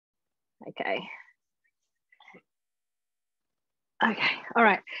Okay. Okay, all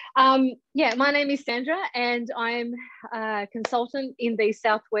right. Yeah, my name is Sandra and I'm a consultant in the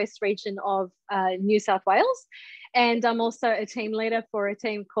southwest region of New South Wales. And I'm also a team leader for a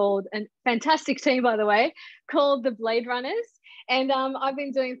team called, a fantastic team, by the way, called the Blade Runners. And I've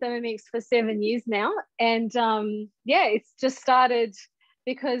been doing Thermomix for 7 years now. And yeah, it's just started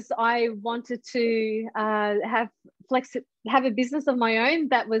because I wanted to have a business of my own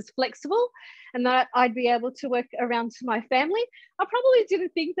that was flexible and that I'd be able to work around to my family. I probably didn't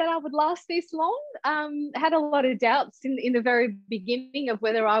think that I would last this long. Had a lot of doubts in the very beginning of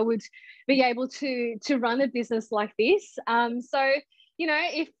whether I would be able to run a business like this. So, you know,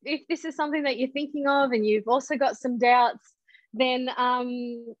 if this is something that you're thinking of and you've also got some doubts, then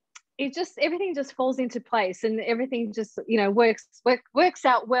everything just falls into place and everything just, you know, works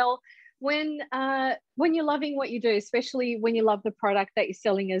out well when you're loving what you do, especially when you love the product that you're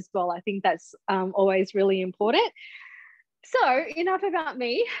selling as well. I think that's always really important. So enough about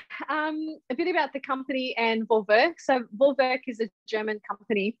me, a bit about the company and Vorwerk. So Vorwerk is a German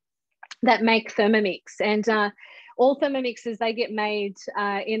company that make Thermomix, and all Thermomixes, they get made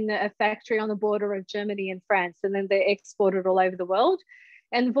in a factory on the border of Germany and France, and then they're exported all over the world.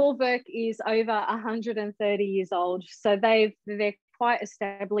 And Vorwerk is over 130 years old, so they're quite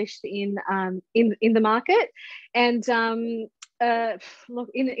established in the market. And look,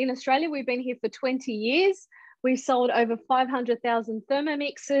 in Australia, we've been here for 20 years. We've sold over 500,000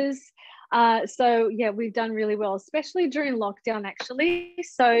 Thermomixes. So yeah, we've done really well, especially during lockdown, actually.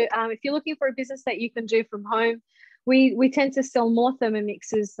 So if you're looking for a business that you can do from home, we tend to sell more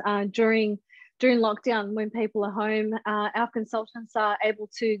Thermomixes during lockdown when people are home. Our consultants are able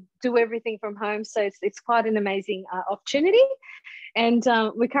to do everything from home, so it's quite an amazing opportunity. And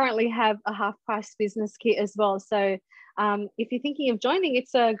we currently have a half-price business kit as well. So if you're thinking of joining,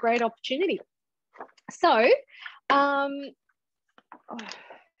 it's a great opportunity. So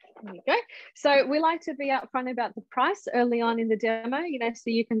there you go. So we like to be upfront about the price early on in the demo, you know, so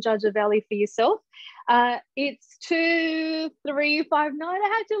you can judge a value for yourself. It's 2,359. I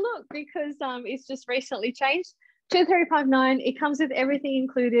had to look because it's just recently changed. 2,359. It comes with everything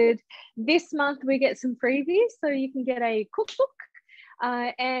included. This month we get some freebies, so you can get a cookbook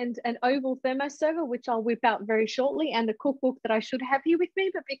and an oval thermo server, which I'll whip out very shortly, and a cookbook that I should have here with me,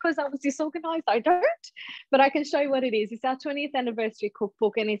 but because I was disorganized, I don't. But I can show you what it is. It's our 20th anniversary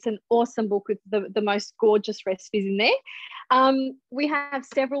cookbook, and it's an awesome book with the most gorgeous recipes in there. We have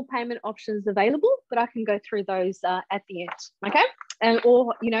several payment options available, but I can go through those at the end, okay? And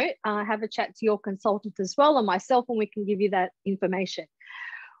or, you know, have a chat to your consultant as well, and myself, and we can give you that information.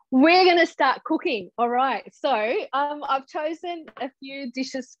 We're going to start cooking. All right. So I've chosen a few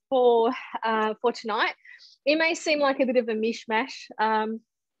dishes for tonight. It may seem like a bit of a mishmash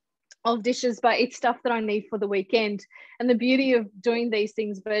of dishes, but it's stuff that I need for the weekend. And the beauty of doing these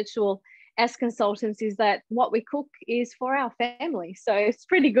things virtual as consultants is that what we cook is for our family. So it's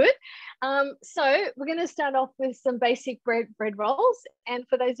pretty good. So we're going to start off with some basic bread rolls. And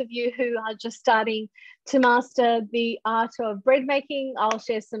for those of you who are just starting to master the art of bread making, I'll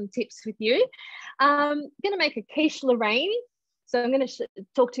share some tips with you. I'm going to make a quiche Lorraine. So I'm going to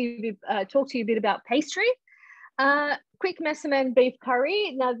talk to you a bit about pastry. Quick Massaman beef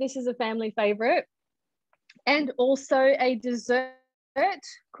curry. Now this is a family favorite. And also a dessert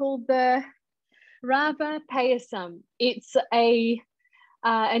called the Rava Payasam. It's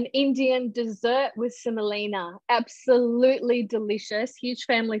an Indian dessert with semolina. Absolutely delicious. Huge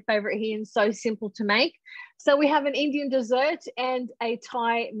family favorite here and so simple to make. So we have an Indian dessert and a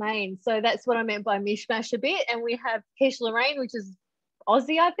Thai main. So that's what I meant by mishmash a bit. And we have quiche Lorraine, which is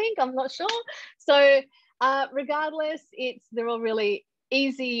Aussie, I think. I'm not sure. So regardless, they're all really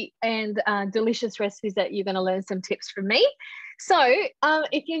easy and delicious recipes that you're going to learn some tips from me. So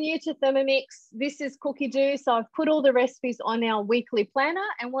if you're new to Thermomix, this is Cookie Do. So I've put all the recipes on our weekly planner.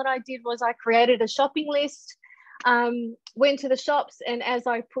 And what I did was I created a shopping list, went to the shops, and as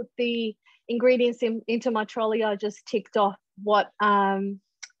I put the ingredients into my trolley, I just ticked off what I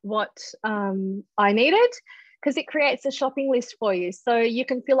needed, because it creates a shopping list for you. So you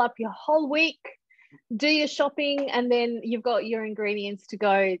can fill up your whole week, do your shopping, and then you've got your ingredients to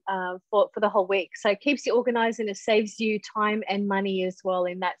go for the whole week. So it keeps you organized and it saves you time and money as well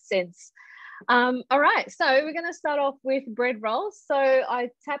in that sense. All right, so we're going to start off with bread rolls. So I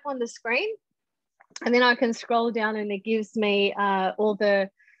tap on the screen and then I can scroll down and it gives me all the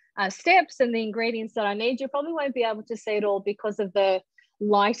steps and the ingredients that I need. You probably won't be able to see it all because of the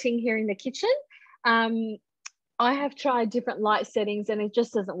lighting here in the kitchen. I have tried different light settings and it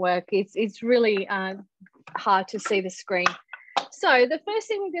just doesn't work. It's really hard to see the screen. So the first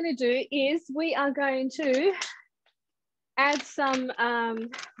thing we're going to do is we are going to add some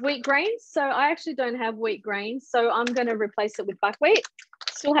wheat grains. So I actually don't have wheat grains, so I'm going to replace it with buckwheat.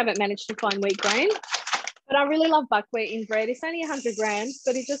 Still haven't managed to find wheat grain, but I really love buckwheat in bread. It's only 100 grams,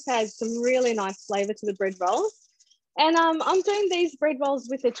 but it just has some really nice flavor to the bread rolls. And I'm doing these bread rolls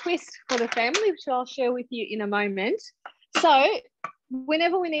with a twist for the family, which I'll share with you in a moment. So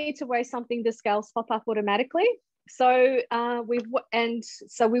whenever we need to weigh something, the scales pop up automatically. So we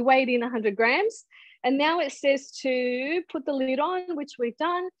weighed in 100 grams, and now it says to put the lid on, which we've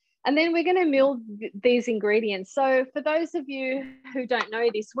done, and then we're going to mill these ingredients. So for those of you who don't know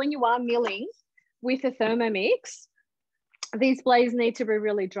this, when you are milling with a Thermomix, these blades need to be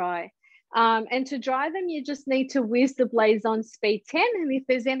really dry. And to dry them, you just need to whiz the blades on speed 10. And if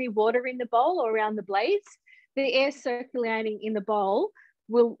there's any water in the bowl or around the blades, the air circulating in the bowl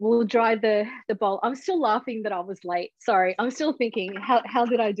will dry the bowl. I'm still laughing that I was late. Sorry, I'm still thinking, how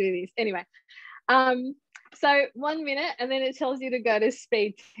did I do this? Anyway, so 1 minute, and then it tells you to go to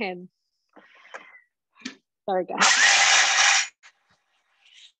speed 10. Sorry, guys.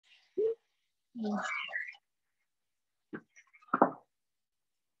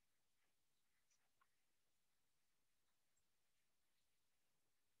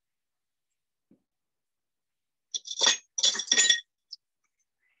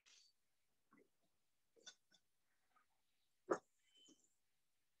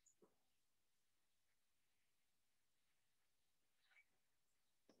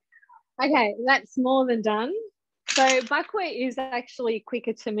 Okay, that's more than done. So buckwheat is actually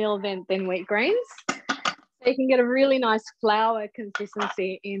quicker to mill than wheat grains. So you can get a really nice flour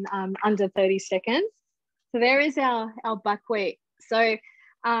consistency in under 30 seconds. So there is our buckwheat. So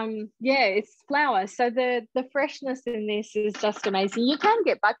yeah, it's flour. So the freshness in this is just amazing. You can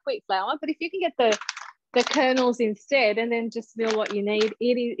get buckwheat flour, but if you can get the kernels instead and then just mill what you need,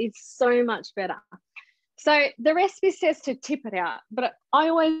 it's so much better. So the recipe says to tip it out, but I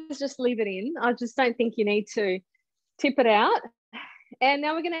always just leave it in. I just don't think you need to tip it out. And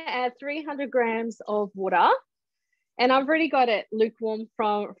now we're going to add 300 grams of water. And I've already got it lukewarm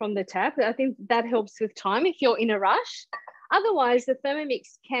from the tap. I think that helps with time if you're in a rush. Otherwise, the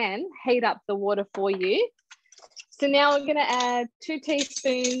Thermomix can heat up the water for you. So now we're going to add 2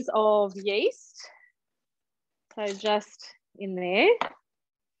 teaspoons of yeast. So just in there.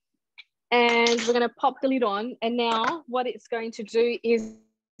 And we're going to pop the lid on. And now what it's going to do is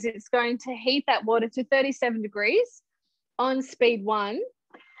it's going to heat that water to 37 degrees on speed 1.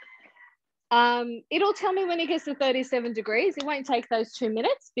 It'll tell me when it gets to 37 degrees. It won't take those 2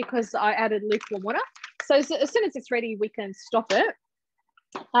 minutes because I added lukewarm water. So as soon as it's ready, we can stop it.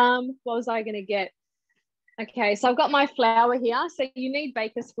 What was I going to get? Okay, so I've got my flour here. So you need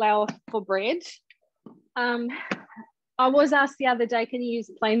baker's flour for bread. I was asked the other day, can you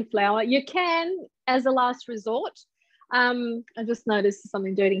use plain flour? You can as a last resort. I just noticed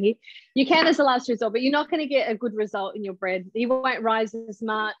something dirty here. You can as a last resort, but you're not going to get a good result in your bread. You won't rise as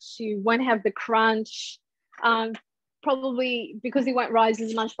much. You won't have the crunch. Probably because it won't rise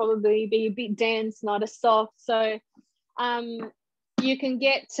as much, probably be a bit dense, not as soft. So you can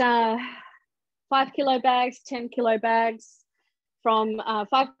get 5 kilo bags, 10 kilo bags from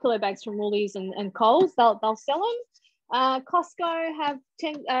 5 kilo bags from Woolies and Coles. They'll sell them. Costco have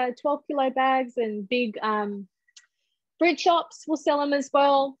 12 kilo bags, and big bread shops will sell them as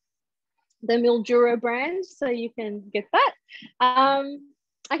well. The Mildura brand, so you can get that.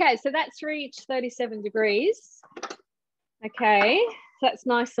 Okay, so that's reached 37 degrees. Okay, so that's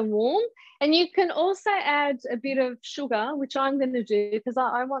nice and warm. And you can also add a bit of sugar, which I'm going to do because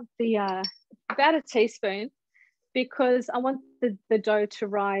I want about a teaspoon, because I want the dough to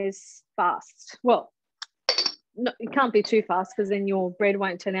rise fast. Well, no, it can't be too fast because then your bread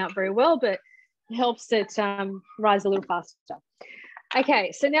won't turn out very well, but it helps it rise a little faster.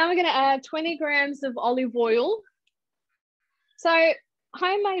 Okay, so now we're going to add 20 grams of olive oil. So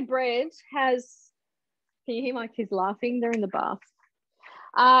homemade bread has, can you hear my kids laughing? They're in the bath.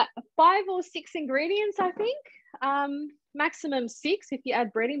 5 or 6 ingredients, I think. Maximum 6 if you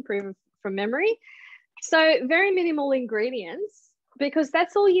add bread improver from memory. So very minimal ingredients, because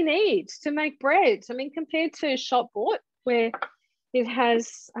that's all you need to make bread. I mean, compared to shop bought, where it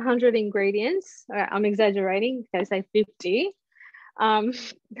has 100 ingredients, I'm exaggerating, they say 50.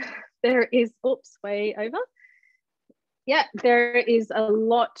 There is, oops, way over. Yeah, there is a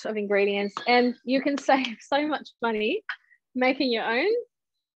lot of ingredients, and you can save so much money making your own.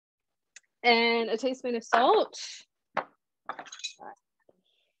 And a teaspoon of salt.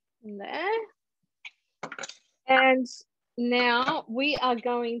 In there. And now we are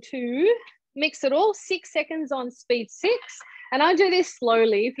going to mix it all, 6 seconds on speed 6. And I do this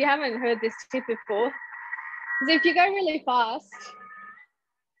slowly. If you haven't heard this tip before, because if you go really fast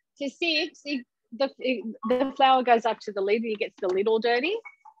to 6, the flour goes up to the lid and it gets the lid all dirty.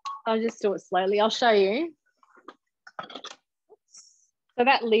 I'll just do it slowly. I'll show you. So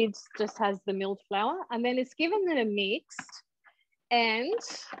that lid just has the milled flour, and then it's given it a mix, and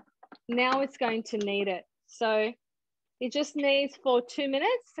now it's going to knead it. So it just kneads for 2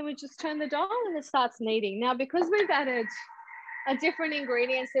 minutes, and we just turn the dial and it starts kneading. Now, because we've added a different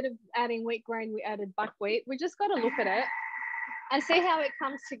ingredient, instead of adding wheat grain, we added buckwheat. We just got to look at it and see how it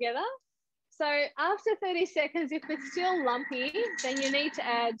comes together. So after 30 seconds, if it's still lumpy, then you need to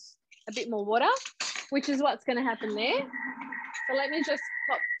add a bit more water, which is what's going to happen there. So let me just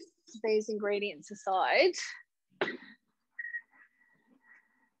pop these ingredients aside. Okay,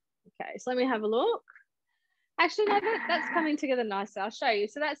 so let me have a look. Actually, no, that's coming together nicely. I'll show you.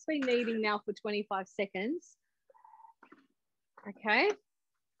 So that's been kneading now for 25 seconds. Okay.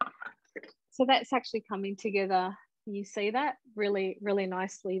 So that's actually coming together. You see that really, really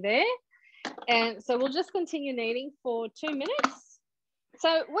nicely there. And so we'll just continue kneading for 2 minutes. So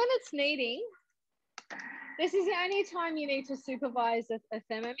when it's kneading, this is the only time you need to supervise a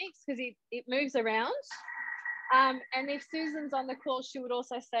Thermomix, because it moves around. And if Susan's on the call, she would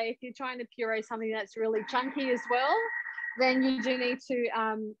also say if you're trying to puree something that's really chunky as well, then you do need to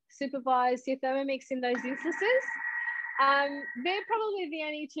supervise your Thermomix in those instances. They're probably the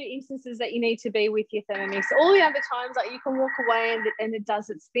only 2 instances that you need to be with your Thermomix. All the other times, like, you can walk away and it does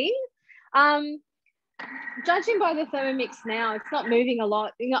its thing. Judging by the Thermomix now, it's not moving a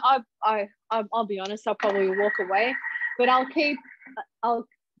lot. You know, I'll be honest, I'll probably walk away, but I'll keep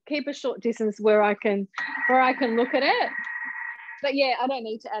a short distance where I can look at it. But yeah, I don't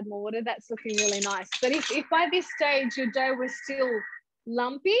need to add more water. That's looking really nice. But if by this stage your dough was still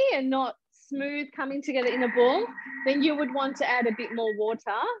lumpy and not smooth coming together in a ball, then you would want to add a bit more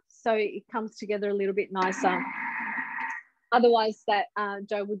water so it comes together a little bit nicer. Otherwise that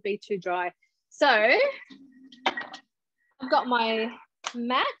dough would be too dry. So I've got my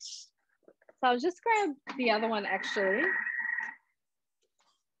mat. So I'll just grab the other one actually.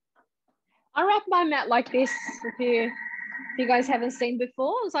 I wrap my mat like this if you guys haven't seen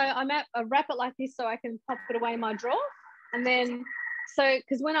before. So I wrap it like this so I can pop it away in my drawer. And then, so,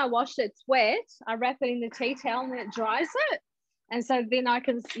 because when I wash it, it's wet, I wrap it in the tea towel and then it dries it. And so then I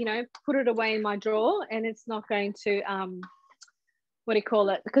can, you know, put it away in my drawer and it's not going to, what do you call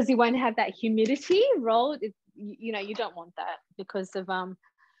it? Because you won't have that humidity roll. You know, you don't want that because of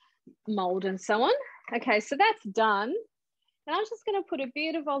mold and so on. Okay, so that's done. And I'm just going to put a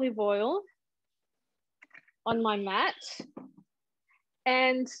bit of olive oil on my mat.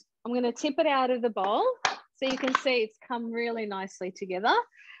 And I'm going to tip it out of the bowl. So you can see it's come really nicely together.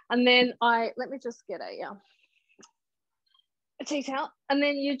 And then let me just get a tea towel. And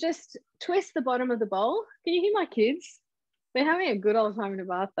then you just twist the bottom of the bowl. Can you hear my kids? They're having a good old time in the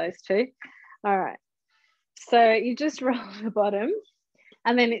bath, those two. All right. So you just roll the bottom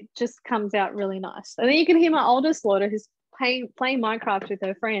and then it just comes out really nice. And then you can hear my oldest daughter who's playing Minecraft with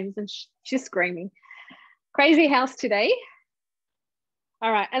her friends and she's screaming. Crazy house today.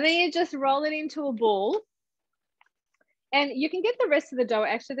 All right. And then you just roll it into a ball. And you can get the rest of the dough.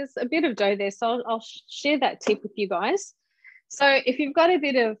 Actually, there's a bit of dough there. So I'll share that tip with you guys. So if you've got a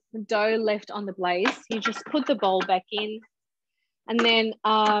bit of dough left on the blaze, you just put the bowl back in. And then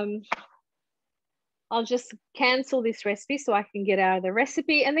I'll just cancel this recipe so I can get out of the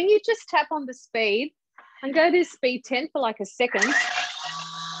recipe. And then you just tap on the speed and go to speed 10 for like a second.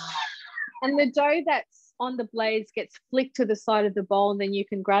 And the dough that's on the blaze gets flicked to the side of the bowl, and then you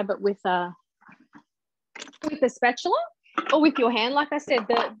can grab it with a spatula or with your hand. Like I said,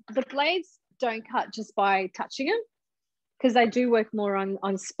 the blades don't cut just by touching them because they do work more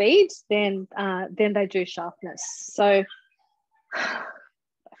on speed than they do sharpness. So,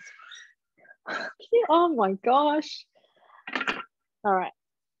 oh my gosh. All right.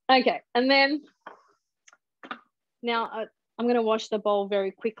 Okay. And then now I'm going to wash the bowl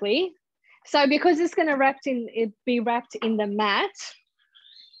very quickly. So because it's going to be wrapped in the mat,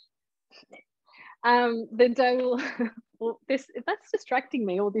 the dough will, that's distracting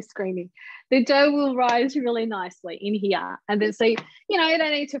me, all this screaming. The dough will rise really nicely in here. And then so, you know, you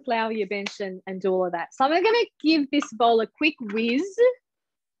don't need to flour your bench and do all of that. So I'm going to give this bowl a quick whiz.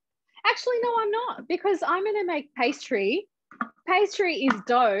 Actually, no, I'm not, because I'm going to make pastry. Pastry is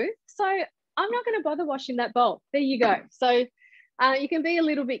dough. So I'm not going to bother washing that bowl. There you go. So you can be a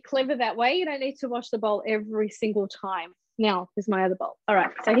little bit clever that way. You don't need to wash the bowl every single time. Now, here's my other bowl. All right,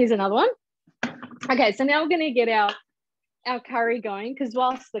 so here's another one. Okay, so now we're going to get our curry going, because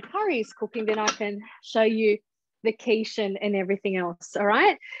whilst the curry is cooking, then I can show you the quiche and everything else. All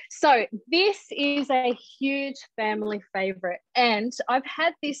right. So this is a huge family favorite. And I've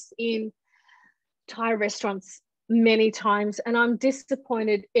had this in Thai restaurants many times, and I'm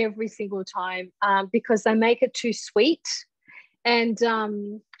disappointed every single time because they make it too sweet and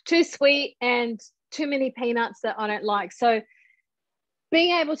too many peanuts that I don't like. So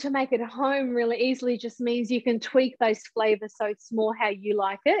being able to make it at home really easily just means you can tweak those flavors so it's more how you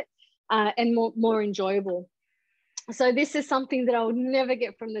like it and more enjoyable. So this is something that I would never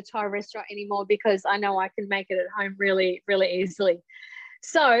get from the Thai restaurant anymore because I know I can make it at home really, really easily.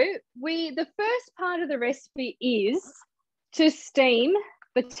 So the first part of the recipe is to steam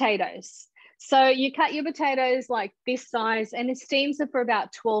potatoes. So you cut your potatoes like this size and it steams them for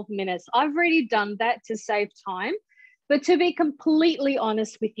about 12 minutes. I've already done that to save time. But to be completely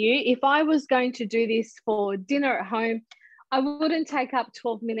honest with you, if I was going to do this for dinner at home, I wouldn't take up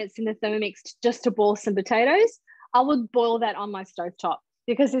 12 minutes in the Thermomix just to boil some potatoes. I would boil that on my stovetop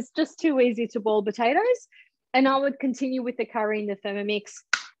because it's just too easy to boil potatoes. And I would continue with the curry in the Thermomix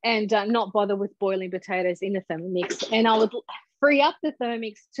and not bother with boiling potatoes in the Thermomix. And I would free up the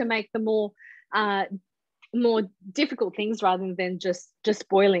Thermomix to make the more difficult things rather than just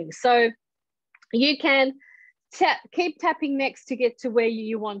boiling. So you can keep tapping next to get to where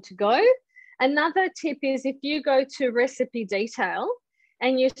you want to go. Another tip is if you go to recipe detail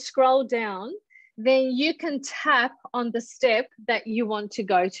and you scroll down, then you can tap on the step that you want to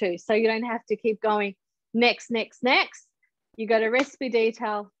go to. So you don't have to keep going next. You go to recipe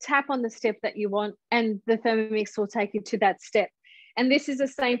detail, tap on the step that you want, and the Thermomix will take you to that step. And this is the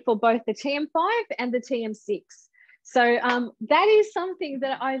same for both the TM5 and the TM6. So that is something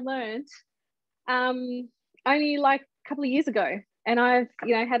that I learned only like a couple of years ago. And I've,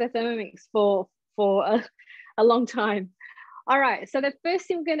 had a Thermomix for a long time. All right, so the first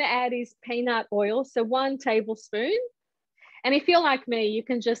thing we're going to add is peanut oil. So 1 tablespoon. And if you're like me, you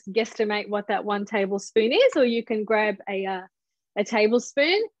can just guesstimate what that 1 tablespoon is, or you can grab a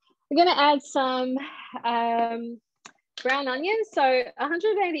tablespoon. We're going to add some brown onions. So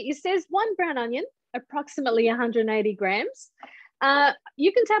 180, it says 1 brown onion, approximately 180 grams.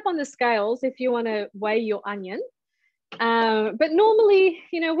 You can tap on the scales if you want to weigh your onion. But normally,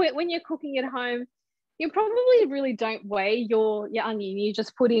 when you're cooking at home, you probably really don't weigh your onion. You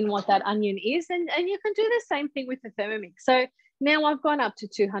just put in what that onion is, and you can do the same thing with the Thermomix. So now I've gone up to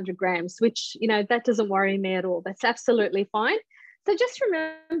 200 grams, which, that doesn't worry me at all. That's absolutely fine. So just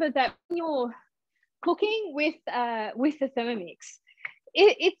remember that when you're cooking with the Thermomix,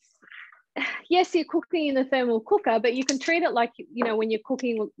 it's yes, you're cooking in the thermal cooker, but you can treat it like, when you're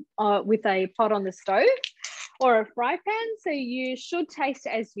cooking with a pot on the stove or a fry pan. So you should taste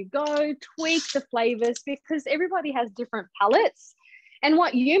as you go, tweak the flavors because everybody has different palates. And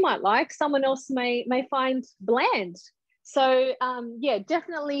what you might like, someone else may find bland. So yeah,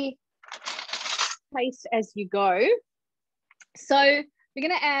 definitely taste as you go. So we're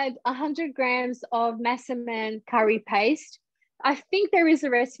going to add 100 grams of Massaman curry paste. I think there is a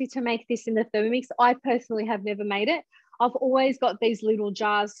recipe to make this in the Thermomix. I personally have never made it. I've always got these little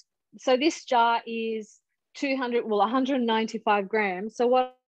jars. So this jar is 195 grams. So what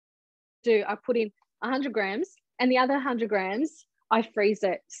I do, I put in 100 grams and the other 100 grams, I freeze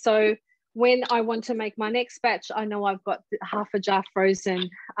it. So when I want to make my next batch, I know I've got half a jar frozen.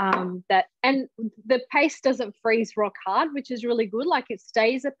 And the paste doesn't freeze rock hard, which is really good. Like it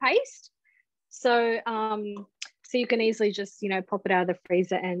stays a paste. So you can easily just, pop it out of the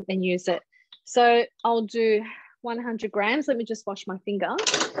freezer and use it. So I'll do 100 grams. Let me just wash my finger.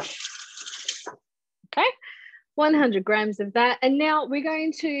 Okay, 100 grams of that. And now we're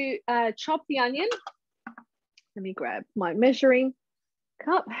going to chop the onion. Let me grab my measuring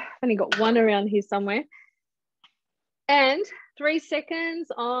cup. I've only got one around here somewhere. And 3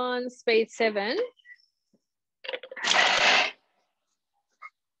 seconds on speed 7.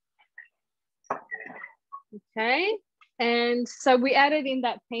 Okay, and so we added in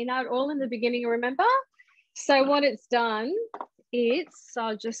that peanut oil in the beginning, remember? So what it's done,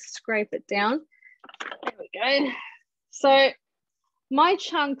 I'll just scrape it down. There we go. So my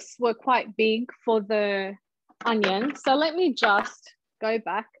chunks were quite big for the onion. So let me just go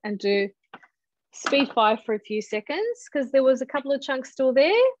back and do speed 5 for a few seconds because there was a couple of chunks still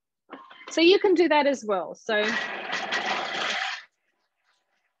there. So you can do that as well. So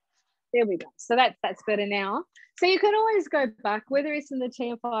there we go. So that's better now. So you can always go back, whether it's in the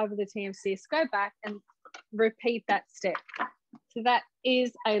TM5 or the TM6, go back and repeat that step. So that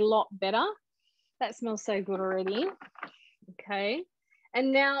is a lot better. That smells so good already. Okay.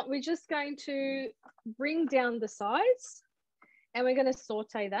 And now we're just going to bring down the sides and we're going to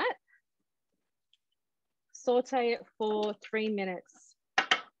saute that. saute it for 3 minutes.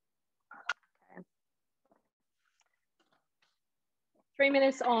 Okay. 3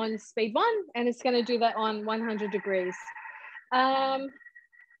 minutes on speed 1, and it's going to do that on 100 degrees.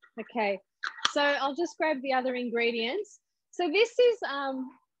 Okay, so I'll just grab the other ingredients. So this is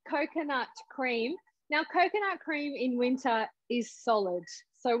coconut cream. Now, coconut cream in winter is solid.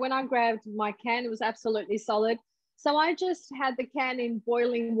 So when I grabbed my can, it was absolutely solid. So I just had the can in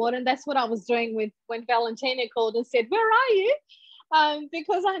boiling water, and that's what I was doing with when Valentina called and said, "Where are you?"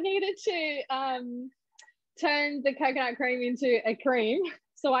 Because I needed to turn the coconut cream into a cream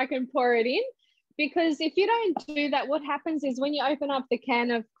so I can pour it in. Because if you don't do that, what happens is when you open up the can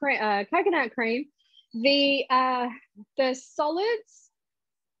of coconut cream, the solids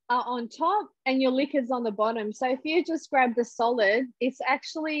are on top and your liquid's on the bottom. So if you just grab the solid, it's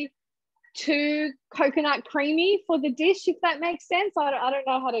actually too coconut creamy for the dish, if that makes sense. I don't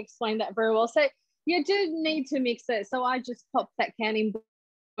know how to explain that very well. So you do need to mix it. So I just popped that can in.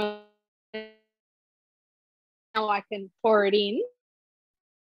 Now I can pour it in.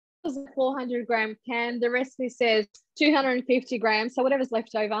 It was a 400 gram can. The recipe says 250 grams. So whatever's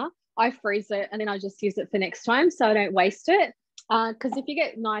left over, I freeze it and then I just use it for next time so I don't waste it. Because if you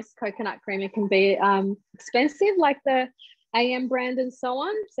get nice coconut cream, it can be expensive, like the AM brand and so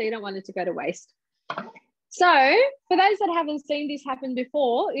on. So you don't want it to go to waste. So for those that haven't seen this happen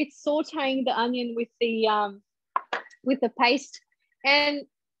before, it's sauteing the onion with the paste, and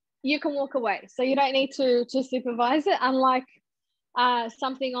you can walk away. So you don't need to supervise it. Unlike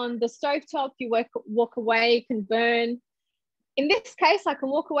something on the stovetop, you walk away, you can burn. In this case, I can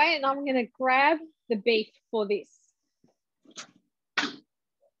walk away, and I'm going to grab the beef for this.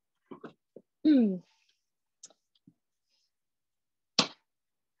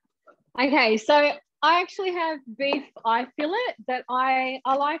 Okay, so I actually have beef eye fillet that I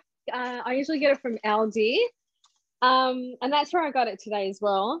like. I usually get it from Aldi, and that's where I got it today as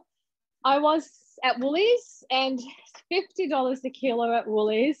well. I was at Woolies, and $50 a kilo at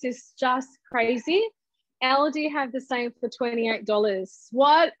Woolies is just crazy. Aldi have the same for $28.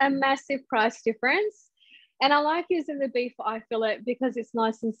 What a massive price difference. And I like using the beef eye fillet because it's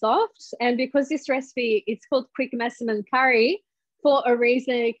nice and soft, and because this recipe, it's called quick Massaman curry for a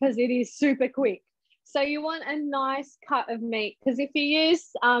reason, because it is super quick. So you want a nice cut of meat, because if you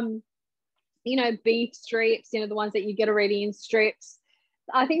use, beef strips, the ones that you get already in strips,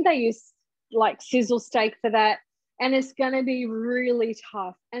 I think they use like sizzle steak for that, and it's going to be really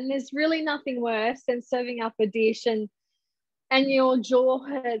tough. And there's really nothing worse than serving up a dish and your jaw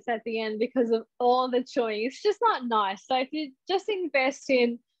hurts at the end because of all the chewing. It's just not nice. So if you just invest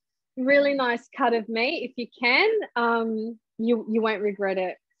in really nice cut of meat, if you can, you won't regret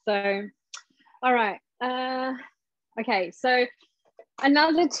it. So, all right. Okay, so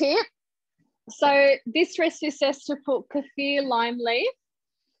another tip. So this recipe says to put kaffir lime leaf.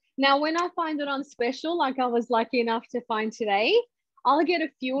 Now, when I find it on special, like I was lucky enough to find today, I'll get a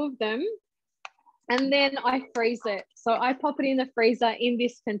few of them and then I freeze it. So I pop it in the freezer in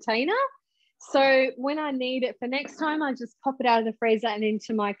this container. So when I need it for next time, I just pop it out of the freezer and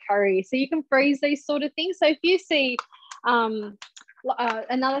into my curry. So you can freeze these sort of things. So if you see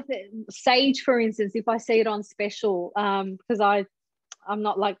another thing, sage, for instance, if I see it on special, because I'm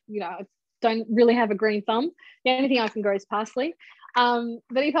not like, I don't really have a green thumb. The only thing I can grow is parsley. But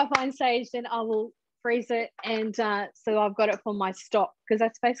if I find sage, then I will freeze it, and so I've got it for my stock, because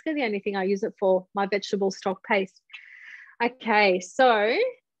that's basically the only thing I use it for, my vegetable stock paste. Okay, so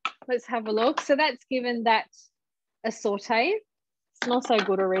let's have a look. So that's given that a saute. Smells so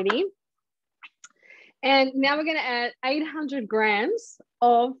good already. And now we're going to add 800 grams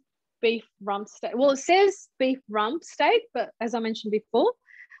of beef rump steak. Well, it says beef rump steak, but as I mentioned before,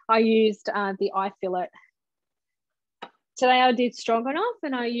 I used the eye fillet. Today I did stroganoff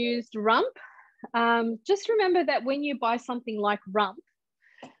and I used rump. Just remember that when you buy something like rump,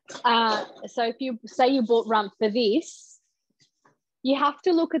 so if you say you bought rump for this, you have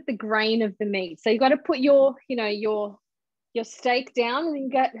to look at the grain of the meat. So you got to put your steak down,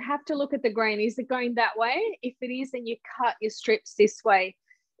 and you have to look at the grain. Is it going that way? If it is, then you cut your strips this way.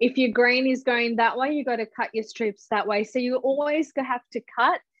 If your grain is going that way, you got to cut your strips that way. So you always have to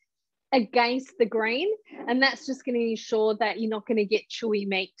cut against the grain, and that's just going to ensure that you're not going to get chewy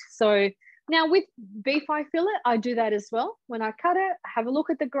meat. So now with beef eye fillet, I do that as well. When I cut it, have a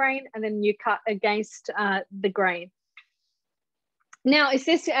look at the grain, and then you cut against the grain. Now it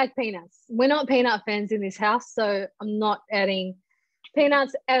says to add peanuts. We're not peanut fans in this house, so I'm not adding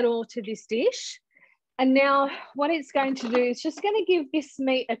peanuts at all to this dish. And now what it's going to do is just going to give this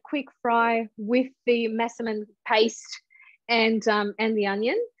meat a quick fry with the Massaman paste and the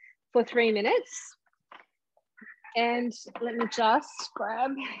onion for 3 minutes. And let me just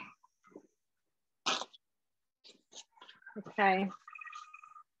grab. Okay,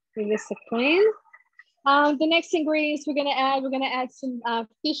 give this a clean. The next ingredients we're going to add some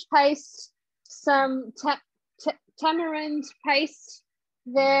fish paste, some tamarind paste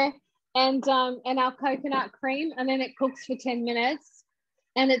there, and our coconut cream, and then it cooks for 10 minutes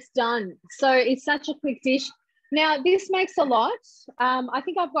and it's done. So it's such a quick dish. Now this makes a lot. I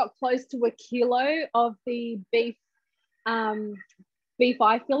think I've got close to 1 kilo of the beef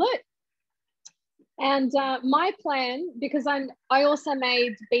eye fillet. And my plan, because I also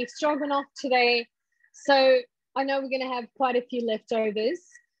made beef stroganoff today, so I know we're going to have quite a few leftovers.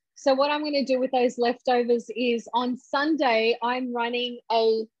 So what I'm going to do with those leftovers is on Sunday, I'm running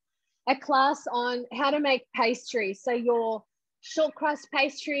a class on how to make pastry. So your short crust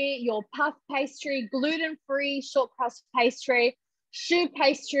pastry, your puff pastry, gluten-free short crust pastry, choux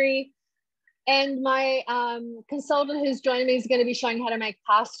pastry, and my consultant who's joining me is going to be showing how to make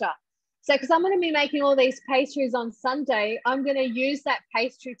pasta. So because I'm going to be making all these pastries on Sunday, I'm going to use that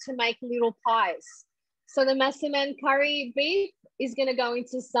pastry to make little pies. So the Massaman curry beef is going to go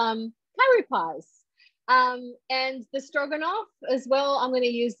into some curry pies. And the stroganoff as well, I'm going to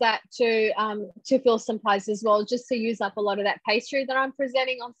use that to fill some pies as well, just to use up a lot of that pastry that I'm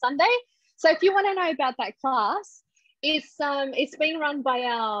presenting on Sunday. So if you want to know about that class, it's being run by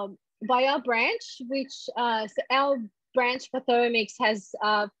our branch, which so our branch for Thermomix has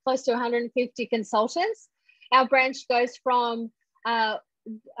close to 150 consultants. Our branch goes from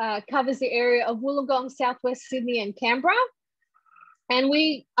covers the area of Wollongong, Southwest Sydney and Canberra. And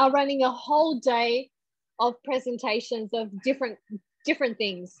we are running a whole day of presentations of different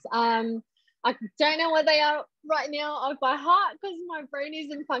things. I don't know what they are right now off by heart because my brain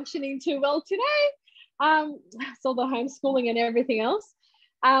isn't functioning too well today. So the homeschooling and everything else.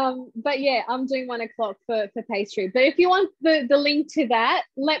 But yeah, I'm doing 1 o'clock for pastry. But if you want the link to that,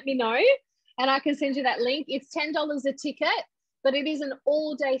 let me know and I can send you that link. It's $10 a ticket, but it is an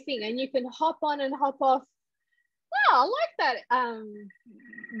all day thing and you can hop on and hop off. Oh, I like that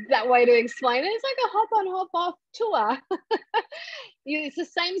that way to explain it. It's like a hop on, hop off tour. It's the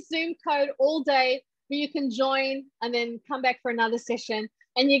same Zoom code all day, but you can join and then come back for another session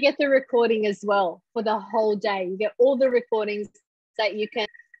and you get the recording as well for the whole day. You get all the recordings that you can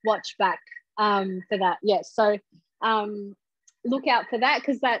watch back for that. Yeah, so look out for that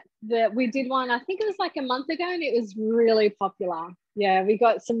because we did one, I think it was like a month ago and it was really popular. Yeah, we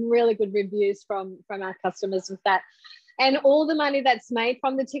got some really good reviews from our customers with that. And all the money that's made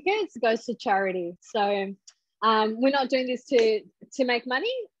from the tickets goes to charity. So we're not doing this to make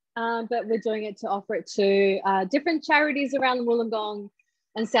money, but we're doing it to offer it to different charities around Wollongong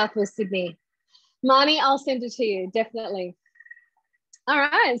and Southwest Sydney. Marnie, I'll send it to you, definitely. All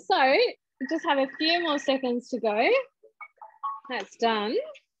right, so we just have a few more seconds to go. That's done.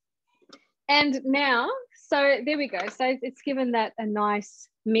 And now, so there we go. So it's given that a nice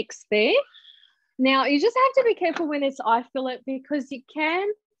mix there. Now you just have to be careful when it's eye fillet because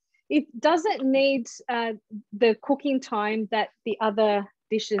it doesn't need the cooking time that the other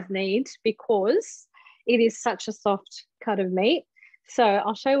dishes need because it is such a soft cut of meat. So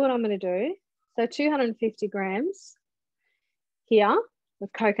I'll show you what I'm going to do. So 250 grams here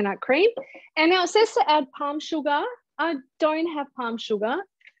with coconut cream. And now it says to add palm sugar. I don't have palm sugar.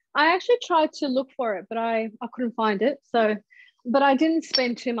 I actually tried to look for it, but I couldn't find it. So, but I didn't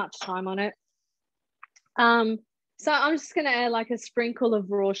spend too much time on it. So I'm just going to add like a sprinkle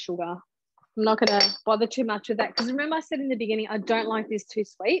of raw sugar. I'm not going to bother too much with that because remember I said in the beginning, I don't like this too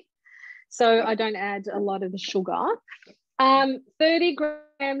sweet. So I don't add a lot of the sugar. 30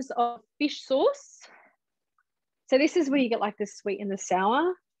 grams of fish sauce. So this is where you get like the sweet and the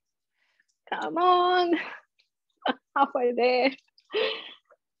sour. Come on. Halfway there.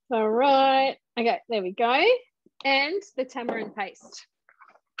 All right. Okay, there we go. And the tamarind paste.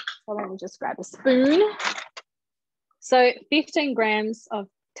 So let me just grab a spoon. So 15 grams of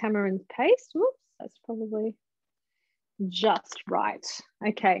tamarind paste. Whoops, that's probably just right.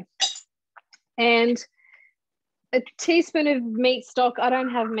 Okay. And a teaspoon of meat stock. I don't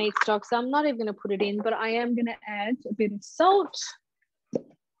have meat stock, so I'm not even going to put it in, but I am going to add a bit of salt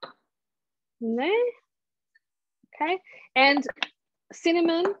in there. Okay. And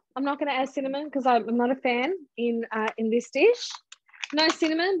cinnamon. I'm not going to add cinnamon because I'm not a fan in this dish. No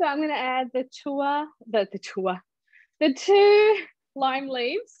cinnamon, but I'm going to add the two lime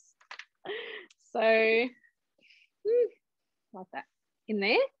leaves. So like that in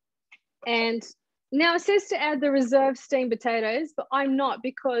there. And now it says to add the reserved steamed potatoes, but I'm not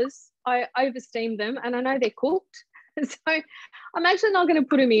because I over steamed them and I know they're cooked. So I'm actually not going to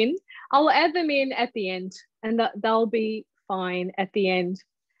put them in. I'll add them in at the end, and they'll be fine at the end.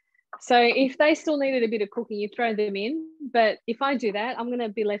 So if they still needed a bit of cooking, you throw them in. But if I do that, I'm going to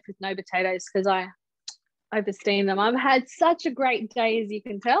be left with no potatoes because I oversteam them. I've had such a great day, as you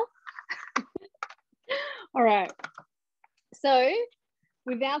can tell. All right. So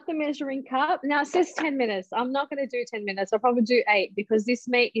without the measuring cup, now it says 10 minutes. I'm not going to do 10 minutes. I'll probably do 8 because this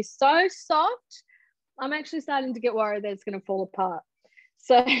meat is so soft. I'm actually starting to get worried that it's going to fall apart.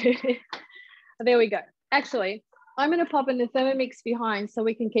 So there we go. Actually, I'm going to pop in the Thermomix behind so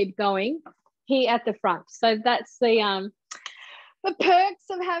we can keep going here at the front. So that's the perks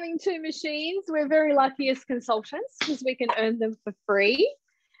of having 2 machines. We're very lucky as consultants because we can earn them for free.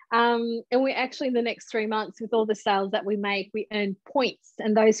 And we actually, in the next 3 months, with all the sales that we make, we earn points,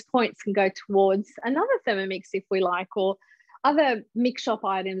 and those points can go towards another Thermomix if we like, or other mix shop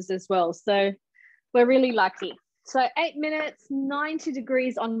items as well. So we're really lucky. So 8 minutes, 90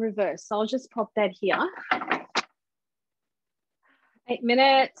 degrees on reverse. So I'll just pop that here. 8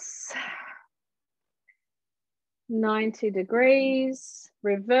 minutes, 90 degrees,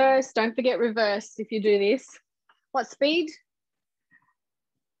 reverse. Don't forget reverse if you do this. What speed?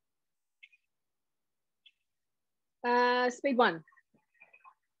 Speed 1.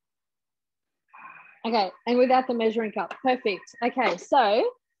 Okay, and without the measuring cup. Perfect. Okay,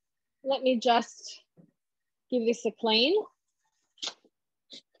 so let me just give this a clean.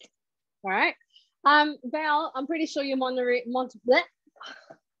 All right. Val, I'm pretty sure you're monitoring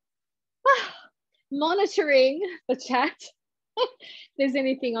the chat. If there's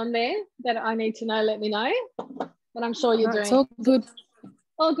anything on there that I need to know, let me know. But I'm sure you're doing. It's all good.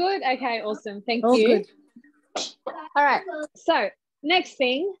 All good? Okay, awesome. Thank all you. Good. All right. So next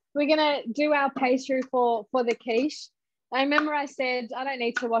thing, we're going to do our pastry for the quiche. I remember I said I don't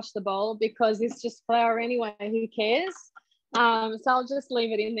need to wash the bowl because it's just flour anyway. Who cares? So I'll just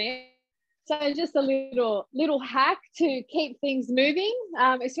leave it in there. So just a little hack to keep things moving,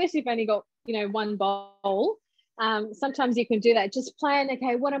 especially if you've only got, you know, 1 bowl. Sometimes you can do that. Just plan,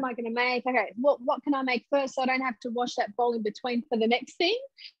 okay, what am I going to make? Okay, what can I make first so I don't have to wash that bowl in between for the next thing?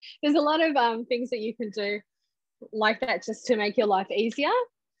 There's a lot of things that you can do like that just to make your life easier.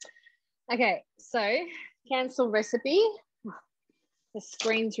 Okay, so cancel recipe. The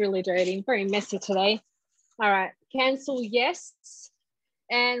screen's really dirty, very messy today. All right, cancel yes.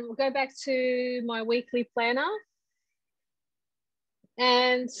 And we'll go back to my weekly planner.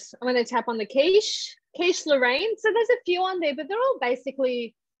 And I'm going to tap on the Quiche Lorraine. So there's a few on there, but they're all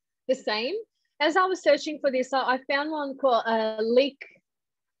basically the same. As I was searching for this, I found one called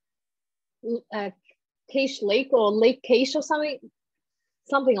Quiche Leek or Leek Quiche or something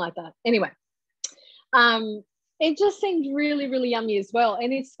like that. Anyway, it just seemed really, really yummy as well.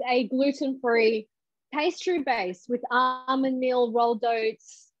 And it's a gluten-free pastry base with almond meal, rolled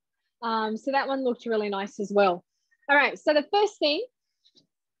oats. So that one looked really nice as well. All right, so the first thing,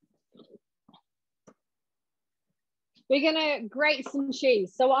 we're gonna grate some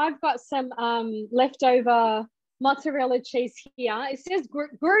cheese. So I've got some leftover mozzarella cheese here. It says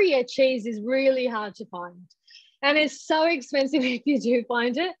Gruyere cheese is really hard to find. And it's so expensive if you do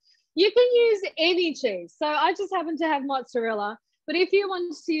find it. You can use any cheese. So I just happen to have mozzarella. But if you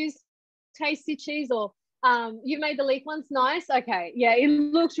want to use tasty cheese or you made the leek ones, nice. Okay, yeah, it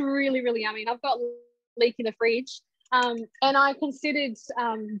looks really, really yummy. And I've got leek in the fridge. And I considered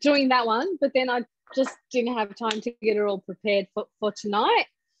doing that one, but then I just didn't have time to get it all prepared for tonight.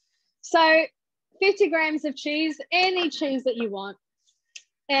 So 50 grams of cheese, any cheese that you want.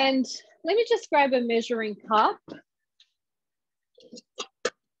 And let me just grab a measuring cup.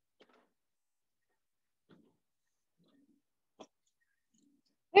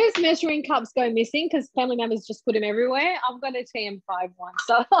 Those measuring cups go missing because family members just put them everywhere. I've got a TM5 one,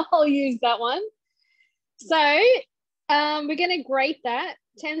 so I'll use that one. So we're going to grate that.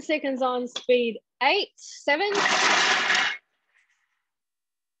 10 seconds on speed 8, 7.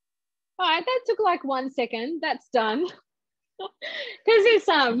 All right, that took like 1 second. That's done. Because it's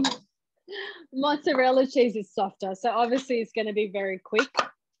mozzarella cheese is softer, so obviously it's going to be very quick.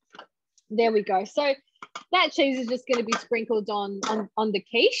 There we go. So that cheese is just going to be sprinkled on the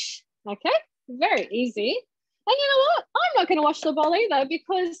quiche. Okay, very easy. And you know what? I'm not going to wash the bowl either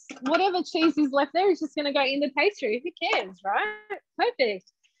because whatever cheese is left there is just going to go in the pastry. Who cares, right?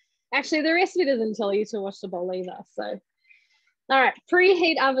 Perfect. Actually, the recipe doesn't tell you to wash the bowl either. So, all right,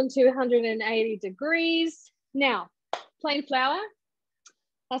 preheat oven to 180 degrees. Now, plain flour.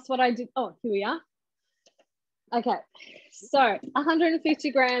 That's what I did. Oh, here we are. Okay, so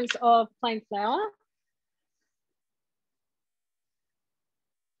 150 grams of plain flour.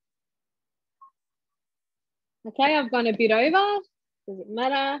 Okay, I've gone a bit over. Doesn't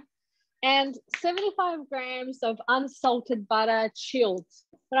matter. and 75 grams of unsalted butter chilled.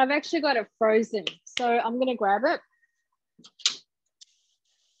 But I've actually got it frozen. So I'm going to grab it.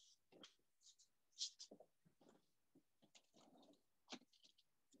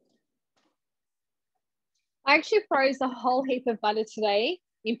 I actually froze a whole heap of butter today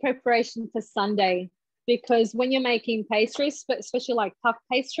in preparation for Sunday, because when you're making pastries, especially like puff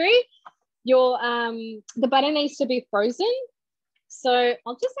pastry, your the butter needs to be frozen. So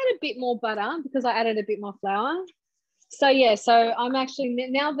I'll just add a bit more butter because I added a bit more flour. So yeah, so I'm actually,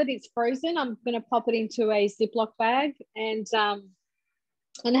 now that it's frozen, I'm going to pop it into a Ziploc bag and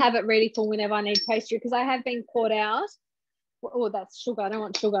have it ready for whenever I need pastry, because I have been caught out. Oh, that's sugar. I don't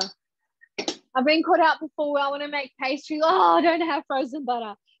want sugar. I've been caught out before where I want to make pastry. Oh, I don't have frozen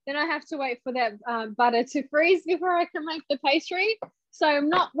butter. Then I have to wait for that butter to freeze before I can make the pastry. So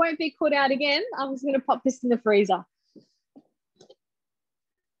won't be caught out again. I'm just going to pop this in the freezer.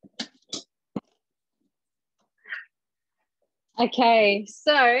 Okay,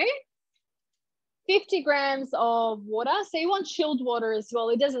 so 50 grams of water. So you want chilled water as well.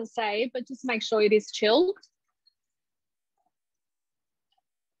 It doesn't say, but just make sure it is chilled.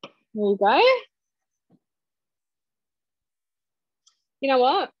 There you go. You know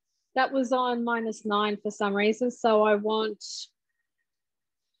what? That was on -9 for some reason. So I want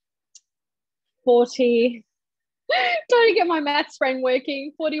 40. Trying to get my maths brain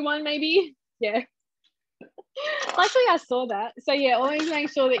working. 41 maybe. Yeah. Luckily I saw that. So yeah, always make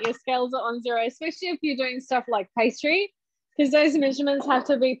sure that your scales are on 0, especially if you're doing stuff like pastry, because those measurements have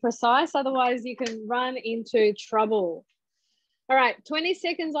to be precise. Otherwise you can run into trouble. All right, 20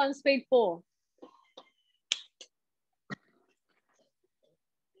 seconds on speed 4.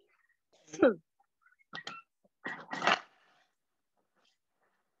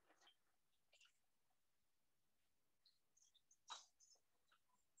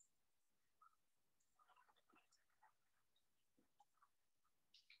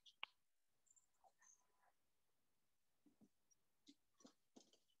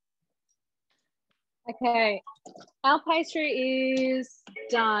 Okay, our pastry is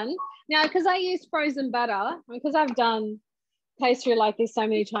done. Now, because I use frozen butter, because I've done pastry like this so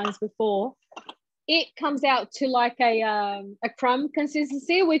many times before, it comes out to like a crumb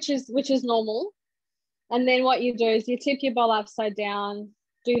consistency, which is normal. And then what you do is you tip your bowl upside down,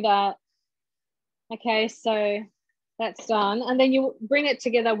 do that. Okay, so that's done. And then you bring it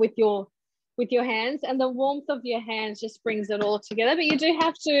together with your hands, and the warmth of your hands just brings it all together. But you do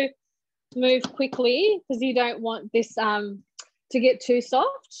have to move quickly because you don't want this to get too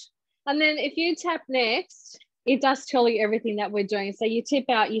soft. And then if you tap next, it does tell you everything that we're doing. So you tip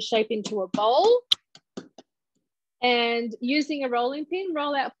out your shape into a bowl, and using a rolling pin,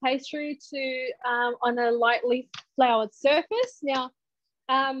 roll out pastry to on a lightly floured surface. Now,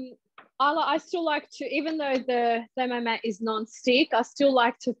 I still like to, even though the Thermomat is non-stick, I still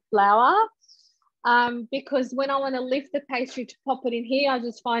like to flour because when I want to lift the pastry to pop it in here, I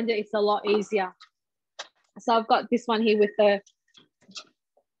just find it's a lot easier. So I've got this one here with the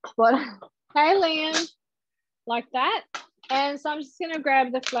bottom. Hey, Liam, like that. And so I'm just going to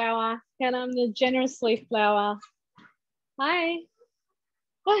grab the flour, and I'm going to generously flour. Hi.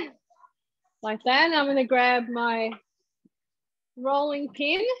 Like that. And I'm going to grab my rolling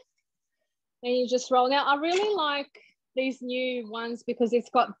pin, and you just roll. Now, I really like these new ones because it's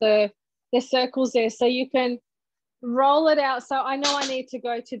got the circles there, so you can roll it out. So I know I need to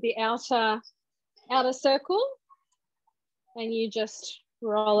go to the outer circle, and you just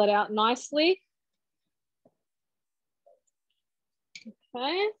roll it out nicely.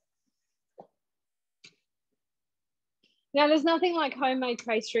 Okay. Now, there's nothing like homemade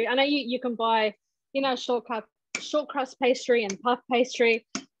pastry. I know you can buy, short crust pastry and puff pastry,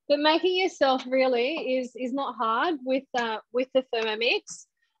 but making yourself really is not hard with the Thermomix,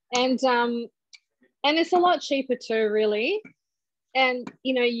 and it's a lot cheaper too, really. And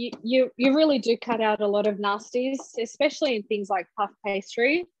you really do cut out a lot of nasties, especially in things like puff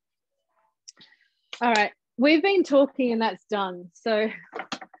pastry. All right, we've been talking and that's done. So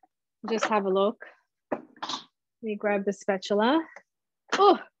just have a look. Let me grab the spatula.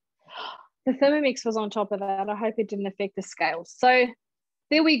 Oh, the Thermomix was on top of that. I hope it didn't affect the scale. So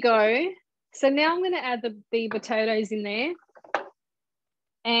there we go. So now I'm going to add the potatoes in there,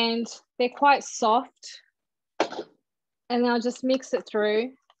 and they're quite soft. And I'll just mix it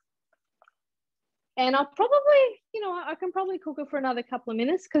through. And I'll probably, I can probably cook it for another couple of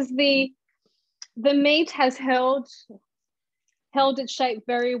minutes because the meat has held its shape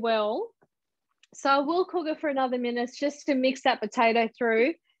very well. So I will cook it for another minute just to mix that potato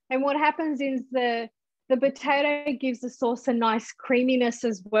through. And what happens is the potato gives the sauce a nice creaminess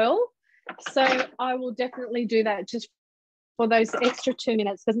as well. So I will definitely do that just for those extra 2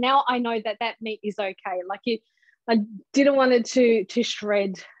 minutes, because now I know that that meat is okay. Like I didn't want it to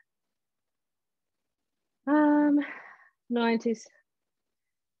shred. 90s.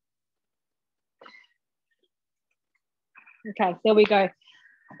 Okay, there we go.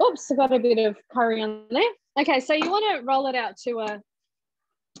 Oops, I got a bit of curry on there. Okay, so you want to roll it out to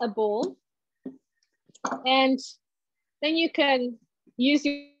a ball, and then you can use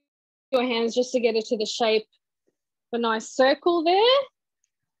your hands just to get it to the shape of a nice circle there.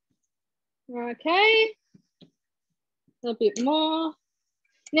 Okay, a bit more.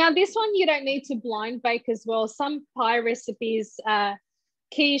 Now this one you don't need to blind bake as well. Some pie recipes,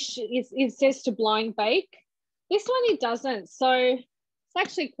 quiche, it says to blind bake. This one it doesn't, so it's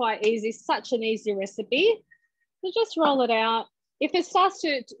actually quite easy. Such an easy recipe. So just roll it out. If it starts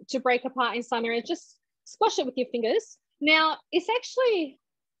to break apart in some areas, just squash it with your fingers. Now it's actually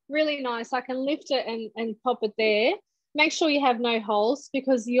really nice. I can lift it and pop it there. Make sure you have no holes,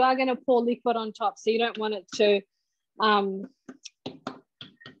 because you are going to pour liquid on top, so you don't want it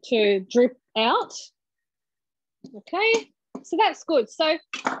to drip out. Okay, so that's good. So like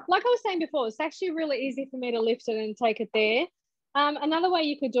I was saying before, it's actually really easy for me to lift it and take it there. Another way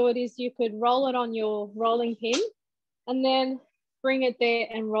you could do it is you could roll it on your rolling pin and then bring it there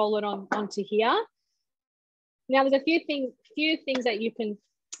and roll it onto here. Now there's a few things that you can,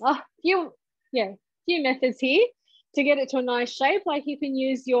 few methods here to get it to a nice shape. Like you can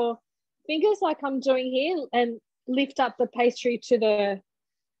use your fingers like I'm doing here and lift up the pastry to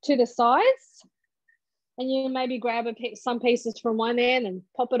the sides, and you maybe grab some pieces from one end and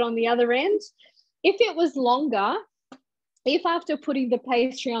pop it on the other end. If it was longer, if after putting the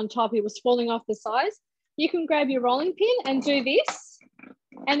pastry on top it was falling off the sides, you can grab your rolling pin and do this,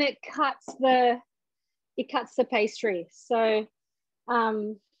 and it cuts the pastry. So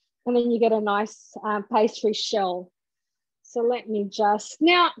and then you get a nice pastry shell. So let me just,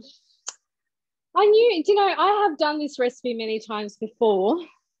 now I have done this recipe many times before,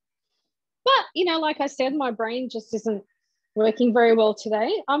 but like I said, my brain just isn't working very well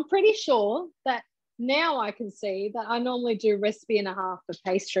today. I'm pretty sure that now I can see that I normally do recipe and a half for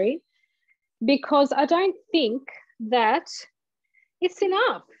pastry, because I don't think that it's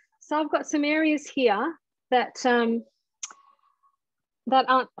enough. So I've got some areas here that aren't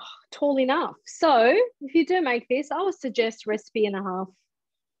tall enough. So if you do make this, I would suggest recipe and a half.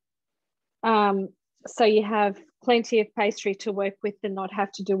 So you have plenty of pastry to work with and not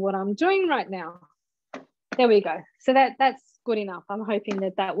have to do what I'm doing right now. There we go. So that's good enough. I'm hoping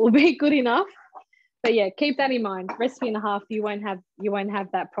that will be good enough. But yeah, keep that in mind. Recipe and a half, you won't have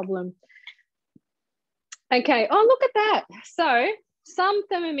that problem. Okay. Oh, look at that. So some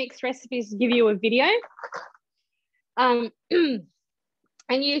Thermomix recipes give you a video. And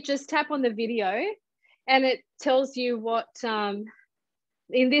you just tap on the video and it tells you what,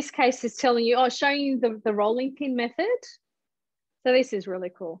 in this case, it's telling you, showing you the rolling pin method. So this is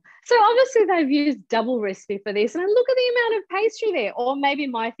really cool. So obviously they've used double recipe for this, and look at the amount of pastry there. Or maybe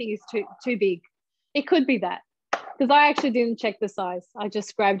my thing is too big. It could be that, because I actually didn't check the size. I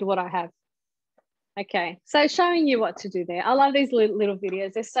just grabbed what I have. Okay, so showing you what to do there. I love these little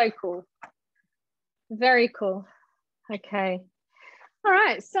videos. They're so cool. Very cool. Okay. All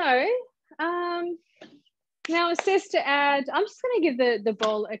right, so now it says to add, I'm just going to give the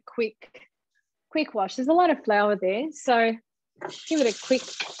bowl a quick wash. There's a lot of flour there, so give it a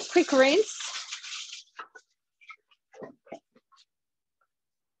quick rinse.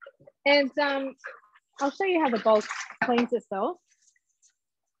 And I'll show you how the bowl cleans itself.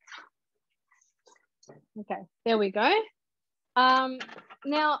 Okay, there we go.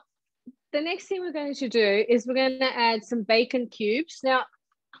 Now, the next thing we're going to do is we're going to add some bacon cubes. Now,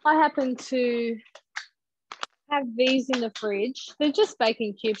 I happen to have these in the fridge. They're just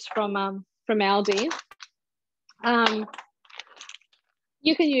bacon cubes from Aldi.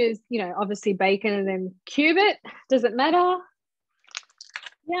 You can use, obviously bacon and then cube it. Does it matter?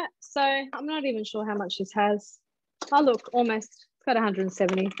 Yeah, so I'm not even sure how much this has. Oh, look, almost, it's got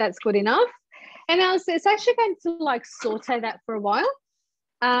 170. That's good enough. And now it's actually going to saute that for a while.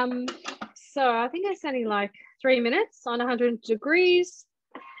 So I think it's only 3 minutes on 100 degrees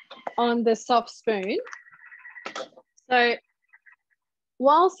on the soft spoon. So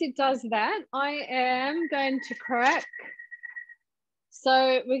whilst it does that, I am going to crack.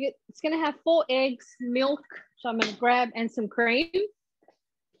 So it's going to have 4 eggs, milk, so I'm going to grab, and some cream.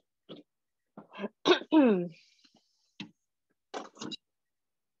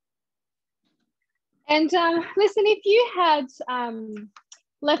 And listen, if you had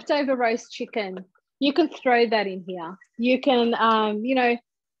leftover roast chicken, you can throw that in here. You can,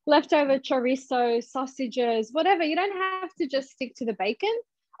 leftover chorizo, sausages, whatever. You don't have to just stick to the bacon.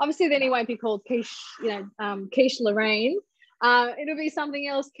 Obviously, then it won't be called quiche, quiche Lorraine. It'll be something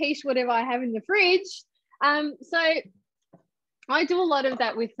else, quiche, whatever I have in the fridge. So I do a lot of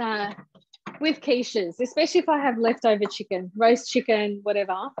that with quiches, especially if I have leftover chicken, roast chicken,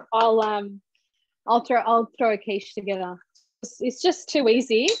 whatever. I'll throw a quiche together. It's just too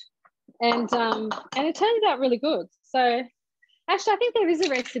easy, and it turned out really good. So actually, I think there is a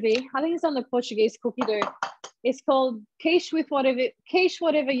recipe. I think it's on the Portuguese cookie dough. It's called quiche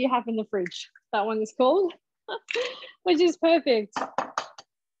whatever you have in the fridge. That one is called, which is perfect.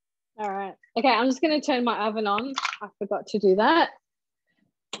 All right. Okay, I'm just going to turn my oven on. I forgot to do that.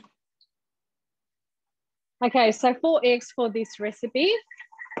 Okay, so 4 eggs for this recipe.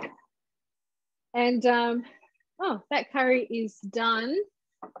 And, that curry is done.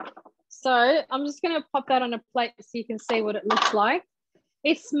 So I'm just going to pop that on a plate so you can see what it looks like.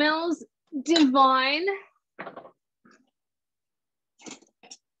 It smells divine.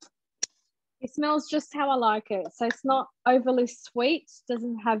 It smells just how I like it. So it's not overly sweet,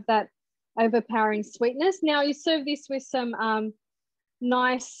 doesn't have that overpowering sweetness. Now you serve this with some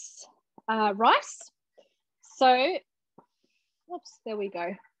nice rice. So, oops, there we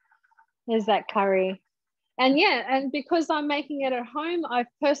go. There's that curry. And yeah, and because I'm making it at home, I've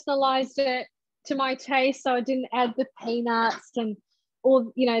personalized it to my taste. So I didn't add the peanuts and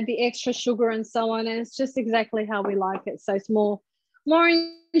all, the extra sugar and so on. And it's just exactly how we like it. So it's more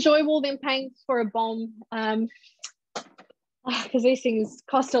enjoyable than paying for a bomb, because these things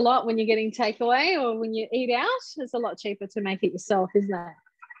cost a lot when you're getting takeaway or when you eat out. It's a lot cheaper to make it yourself, isn't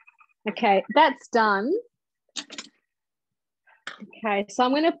it? Okay, that's done. Okay, so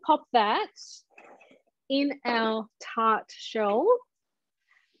I'm going to pop that in our tart shell.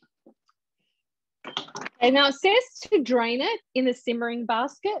 And now it says to drain it in the simmering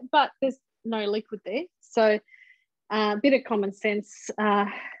basket, but there's no liquid there. So a bit of common sense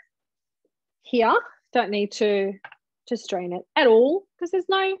here. Don't need to strain it at all because there's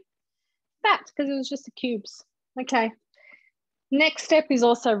no fat, because it was just the cubes. Okay. Next step is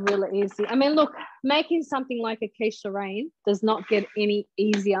also really easy. I mean, look, making something like a quiche Lorraine does not get any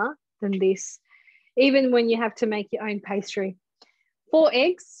easier than this, even when you have to make your own pastry. 4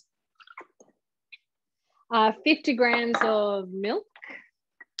 eggs, 50 grams of milk.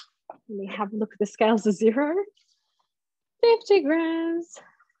 Let me have a look at the scales of 0. 50 grams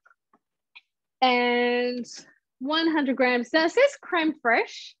and 100 grams. Now it says creme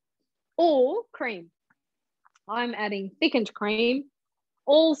fraiche or cream. I'm adding thickened cream,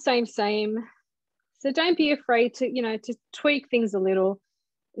 all same. So don't be afraid to tweak things a little.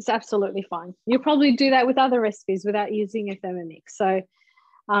 It's absolutely fine. You'll probably do that with other recipes without using a Thermomix. So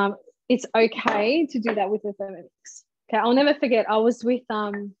it's okay to do that with a Thermomix. Okay, I'll never forget, I was with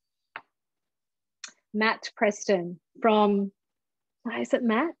Matt Preston from, is it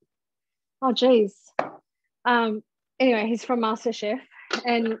Matt? Oh, geez. Anyway, he's from MasterChef,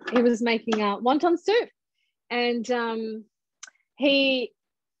 and he was making wonton soup. And he,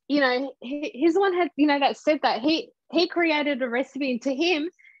 his one had, that said that he created a recipe, and to him,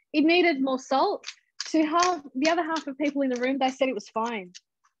 it needed more salt. To the other half of people in the room, they said it was fine.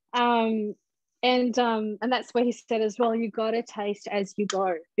 And that's where he said as well, you got to taste as you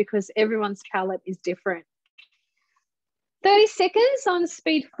go, because everyone's palate is different. 30 seconds on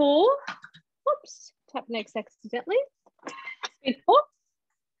speed 4. Whoops, tap next accidentally. Speed 4.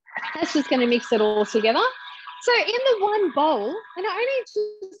 That's just going to mix it all together. So in the one bowl, and I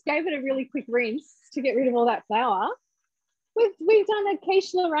only just gave it a really quick rinse to get rid of all that flour, we've done a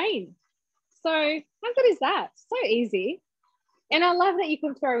quiche Lorraine. So how good is that? So easy. And I love that you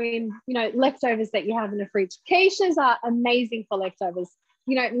can throw in, leftovers that you have in the fridge. Quiches are amazing for leftovers.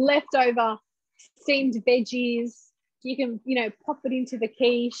 Leftover steamed veggies. You can, pop it into the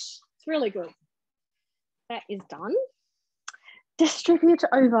quiche. It's really good. That is done. Distribute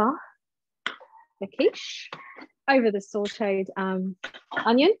over the quiche, over the sauteed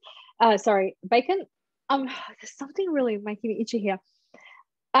bacon. There's something really making me itchy here.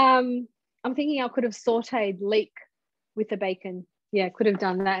 I'm thinking I could have sauteed leek with the bacon. Yeah, could have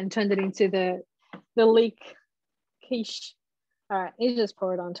done that and turned it into the leek quiche. All right, you just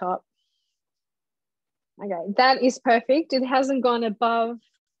pour it on top. Okay, that is perfect. It hasn't gone above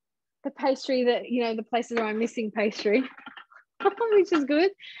the pastry that, the places where I'm missing pastry, which is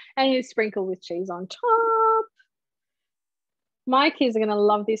good. And you sprinkle with cheese on top. My kids are going to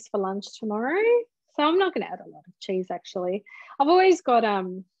love this for lunch tomorrow. So I'm not going to add a lot of cheese, actually. I've always got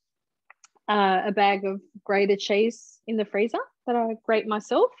a bag of grated cheese in the freezer that I grate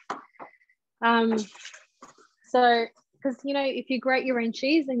myself. So because, you know, if you grate your own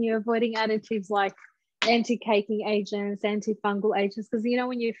cheese and you're avoiding additives like anti-caking agents, antifungal agents, because, you know,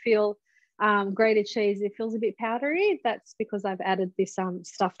 when you feel grated cheese, it feels a bit powdery. That's because I've added this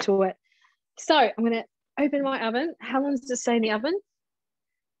stuff to it. So I'm going to open my oven. How long does it stay in the oven?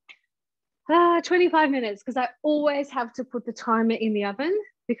 25 minutes, because I always have to put the timer in the oven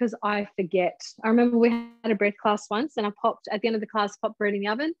because I forget. I remember we had a bread class once and I popped, at the end of the class, popped bread in the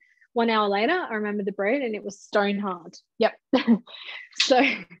oven. 1 hour later, I remember the bread and it was stone hard. Yep. so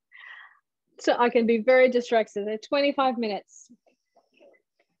I can be very distracted. They're 25 minutes.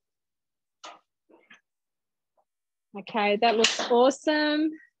 Okay, that looks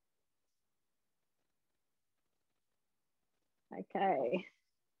awesome. Okay.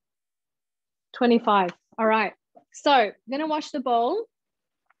 25. All right. So I'm going to wash the bowl.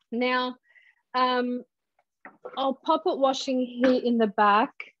 Now, I'll pop it washing here in the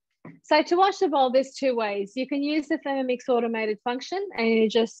back. So to wash the bowl, there's two ways. You can use the Thermomix automated function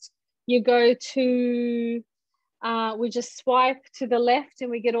and you go to, we just swipe to the left and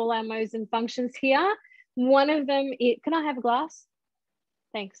we get all our modes and functions here. One of them, can I have a glass?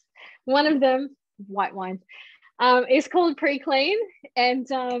 Thanks. One of them, white wine, is called pre-clean, and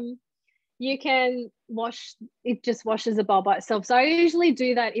you can wash, it just washes the bowl by itself. So I usually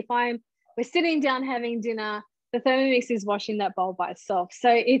do that if we're sitting down having dinner, the Thermomix is washing that bowl by itself. So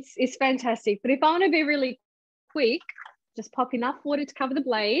it's fantastic. But if I want to be really quick, just pop enough water to cover the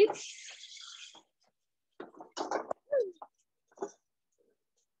blades.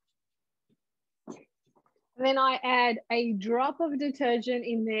 And then I add a drop of detergent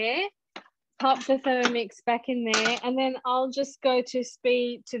in there, pop the Thermomix back in there, and then I'll just go to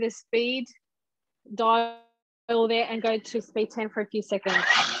the speed dial there and go to speed 10 for a few seconds.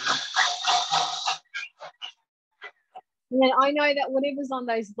 And then I know that whatever's on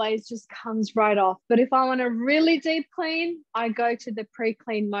those blades just comes right off. But if I want a really deep clean, I go to the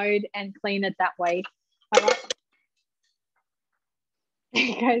pre-clean mode and clean it that way. All right.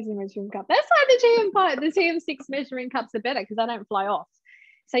 There goes the measuring cup. That's why the TM6 measuring cups are better, because they don't fly off.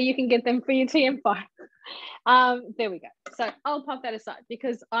 So you can get them for your TM5. There we go. So I'll pop that aside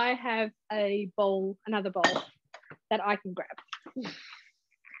because I have another bowl that I can grab.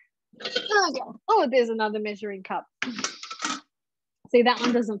 Oh, there's another measuring cup. See, that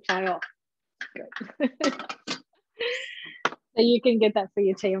one doesn't fly off. Good. So you can get that for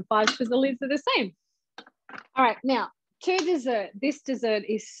your TM5 because the lids are the same. All right, now to dessert. This dessert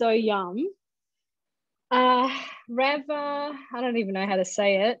is so yum. Rava, I don't even know how to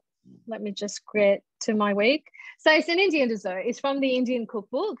say it. Let me just get to my week. So it's an Indian dessert. It's from the Indian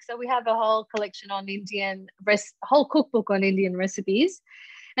cookbook. So we have a whole collection on whole cookbook on Indian recipes.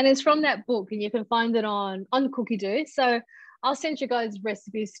 And it's from that book, and you can find it on Cookie Do. So I'll send you guys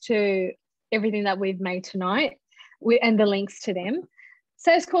recipes to everything that we've made tonight and the links to them.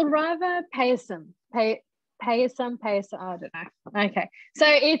 So it's called Rava Payasam. Payasam, I don't know. Okay. So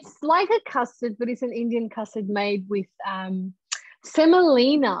it's like a custard, but it's an Indian custard made with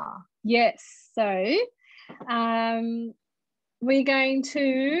semolina. Yes. So we're going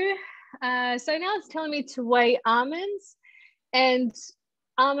to, so now it's telling me to weigh almonds and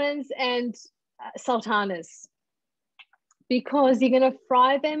sultanas, because you're going to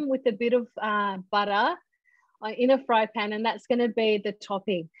fry them with a bit of butter in a fry pan, and that's going to be the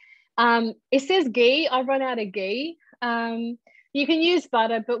topping. It says ghee. I've run out of ghee. You can use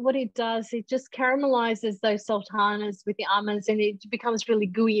butter, but what it does, it just caramelizes those sultanas with the almonds, and it becomes really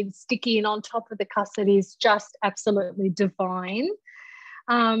gooey and sticky, and on top of the custard is just absolutely divine.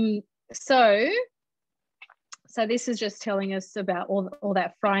 So this is just telling us about all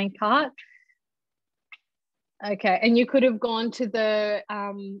that frying part. Okay, and you could have gone to the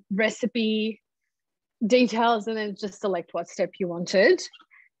recipe details and then just select what step you wanted.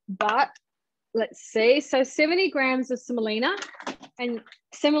 But let's see. So 70 grams of semolina, and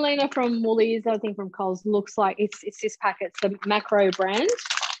semolina from Woolies, I think from Coles, looks like it's this packet, it's the macro brand.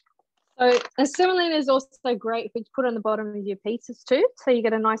 So a semolina is also great if you put on the bottom of your pizzas too, so you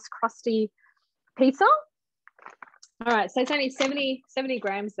get a nice crusty pizza. All right, so it's only 70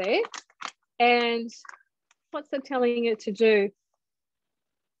 grams there. And what's it telling it to do?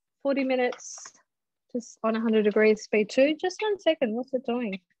 40 minutes, just on 100 degrees, speed 2. Just 1 second, what's it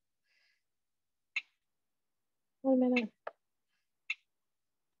doing? 1 minute.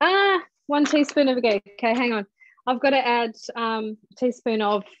 1 teaspoon of ghee. Okay, hang on. I've got to add a teaspoon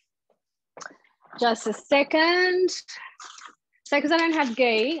of, just a second. So because I don't have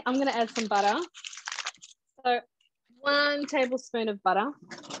ghee, I'm going to add some butter. So 1 tablespoon of butter.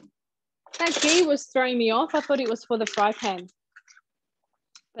 That ghee was throwing me off. I thought it was for the fry pan.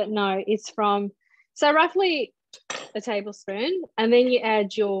 But no, it's from, so roughly a tablespoon, and then you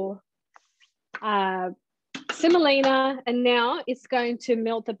add your semolina, and now it's going to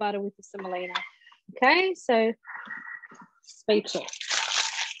melt the butter with the semolina. Okay, so speechless.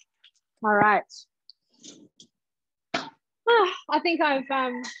 All right. I think I've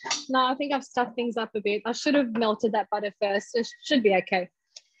stuffed things up a bit. I should have melted that butter first. It should be okay.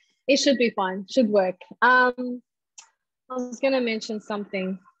 It should be fine. Should work. I was going to mention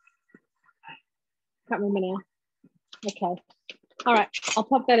something. Can't remember now. Okay. All right. I'll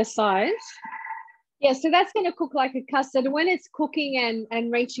pop that aside. Yeah, so that's going to cook like a custard. When it's cooking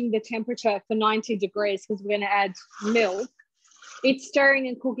and reaching the temperature for 90 degrees, because we're going to add milk, it's stirring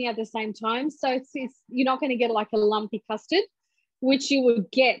and cooking at the same time. So you're not going to get like a lumpy custard, which you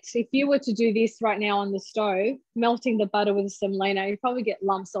would get if you were to do this right now on the stove, melting the butter with a semolina. You'd probably get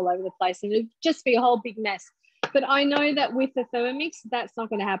lumps all over the place and it'd just be a whole big mess. But I know that with the Thermomix, that's not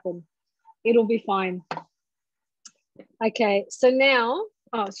going to happen. It'll be fine. Okay, so now,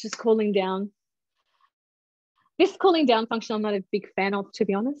 it's just cooling down. This cooling down function I'm not a big fan of, to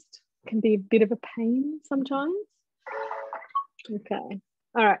be honest. It can be a bit of a pain sometimes. Okay.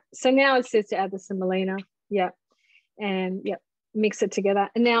 All right. So now it says to add the semolina. Yeah. And yeah, mix it together.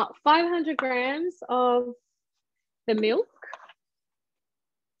 And now 500 grams of the milk.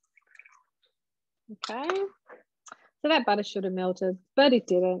 Okay. So that butter should have melted, but it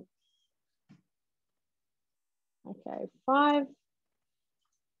didn't. Okay.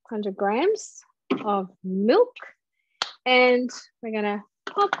 500 grams of milk. And we're going to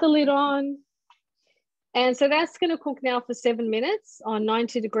pop the lid on. And so that's going to cook now for 7 minutes on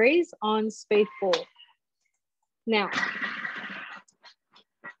 90 degrees on speed 4. Now,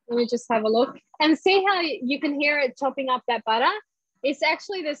 let me just have a look and see how you can hear it chopping up that butter. It's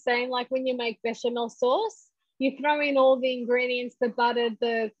actually the same like when you make bechamel sauce. You throw in all the ingredients, the butter,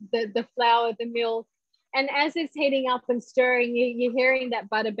 the flour, the milk, and as it's heating up and stirring, you're hearing that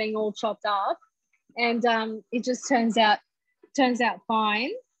butter being all chopped up, and it just turns out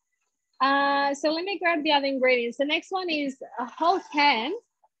fine. So let me grab the other ingredients. The next one is a whole can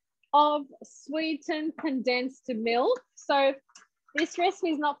of sweetened condensed milk. So this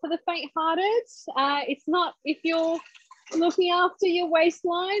recipe is not for the faint-hearted. It's not if you're looking after your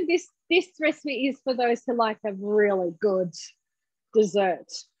waistline. This recipe is for those who like a really good dessert.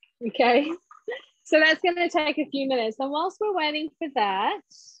 Okay, so that's going to take a few minutes. And whilst we're waiting for that,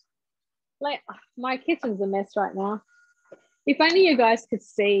 my kitchen's a mess right now. If only you guys could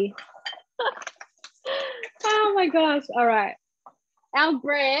see. Oh my gosh. All right. Our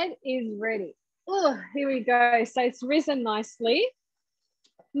bread is ready. Oh, here we go. So it's risen nicely.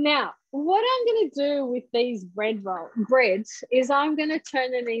 Now, what I'm going to do with these breads is I'm going to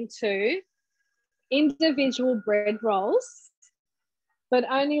turn it into individual bread rolls, but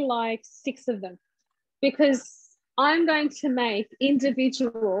only like 6 of them, because I'm going to make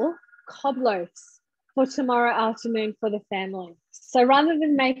individual cob loaves for tomorrow afternoon for the family. So rather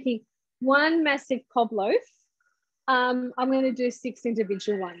than making one massive cob loaf, I'm going to do 6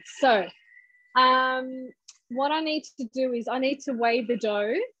 individual ones. So what I need to do is I need to weigh the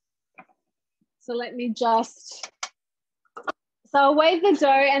dough. So let me just, so I weigh the dough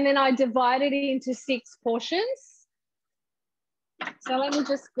and then I divide it into 6 portions. So let me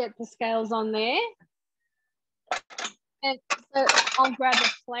just get the scales on there. And so I'll grab a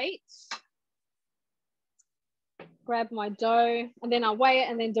plate, grab my dough, and then I weigh it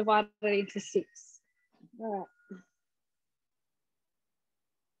and then divide it into 6. All right.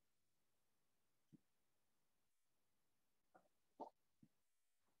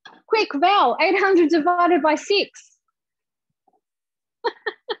 Quick, Val, 800 divided by 6.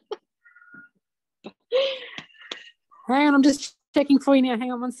 Hang on, I'm just checking for you now.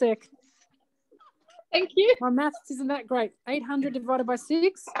 Hang on one sec. Thank you. My maths isn't that great. 800 divided by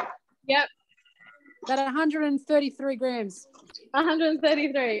 6? Yep. That's 133 grams.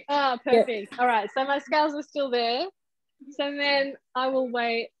 133. Oh, perfect. Yep. All right. So my scales are still there. So then I will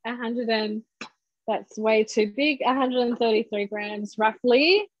weigh that's way too big, 133 grams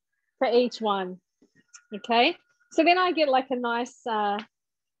roughly for each one. Okay. So then I get like a nice, they're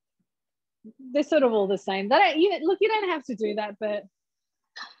sort of all the same. Look, you don't have to do that, but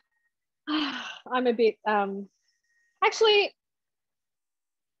I'm a bit, actually,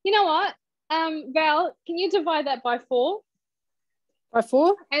 you know what? Val, can you divide that by 4? By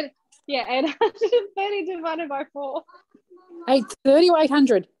 4? Yeah, 830 divided by 4. 830 or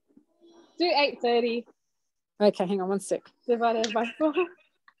 800? Do 830. Okay, hang on one sec. Divided by 4.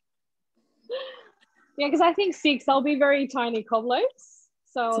 Yeah, because I think 6, I'll be very tiny cob loaves.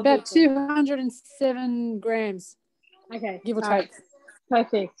 So it's about 207 grams. Okay. Give or take. Right.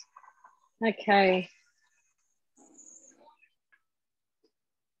 Perfect. Okay.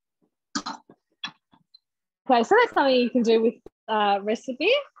 Okay, so that's something you can do with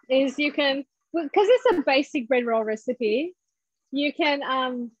recipe is you can, because it's a basic bread roll recipe, you can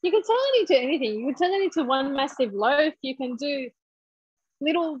turn it into anything. You can turn it into one massive loaf. You can do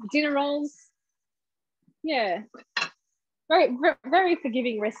little dinner rolls. Yeah, very, very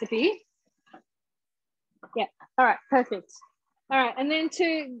forgiving recipe. Yeah, all right, perfect. All right, and then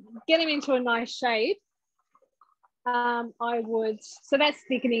to get them into a nice shape, I would, so that's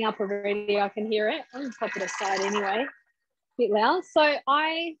thickening up already, I can hear it. I'm gonna pop it aside anyway, a bit loud. So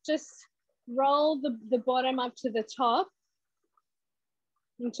I just roll the bottom up to the top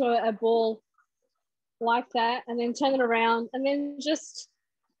into a ball like that, and then turn it around, and then just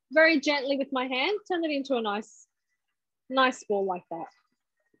very gently with my hand, turn it into a nice ball like that.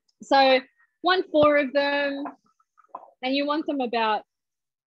 So 4 of them, and you want them about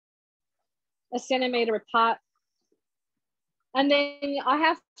 1 centimeter apart. And then I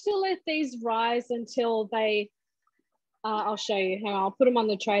have to let these rise until they, I'll show you. Hang on, I'll put them on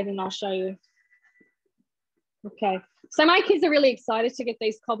the tray, then I'll show you. Okay, so my kids are really excited to get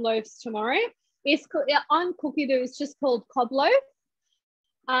these cob loaves tomorrow. It's on Cookie Dough, it's just called cob loaf.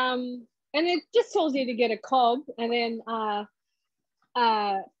 And it just tells you to get a cob and then,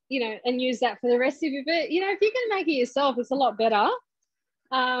 you know, and use that for the recipe. But, you know, if you can make it yourself, it's a lot better.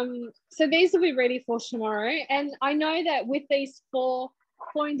 So these will be ready for tomorrow. And I know that with these four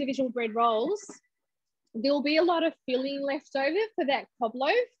individual bread rolls, there'll be a lot of filling left over for that cob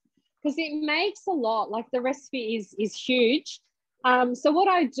loaf because it makes a lot, like the recipe is huge. So what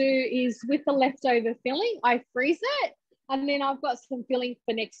I do is with the leftover filling, I freeze it and then I've got some filling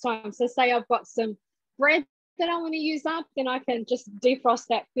for next time. So say I've got some bread that I want to use up, then I can just defrost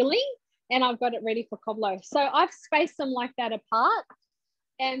that filling and I've got it ready for cob loaf. So I've spaced them like that apart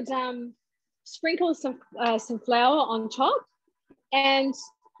and sprinkle some flour on top. And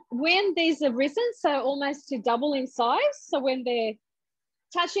when these are risen, so almost to double in size, so when they're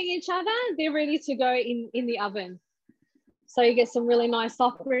touching each other, they're ready to go in the oven. So you get some really nice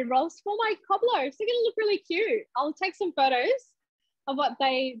soft bread rolls for my cob loaves. They're gonna look really cute. I'll take some photos of what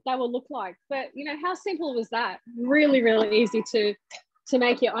they will look like. But you know, how simple was that? Really, really easy to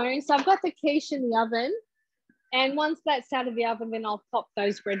make your own. So I've got the quiche in the oven. And once that's out of the oven, then I'll pop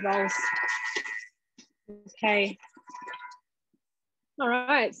those bread rolls. Okay. All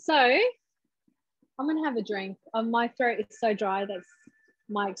right, so I'm gonna have a drink. My throat is so dry, that's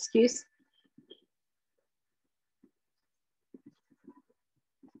my excuse.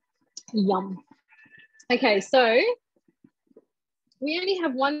 Yum. Okay, so we only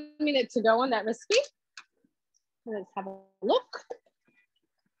have 1 minute to go on that recipe. Let's have a look.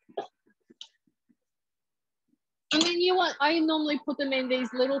 And then I normally put them in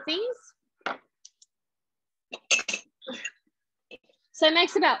these little things. So it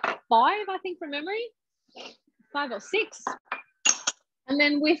makes about 5, I think, from memory, 5 or 6. And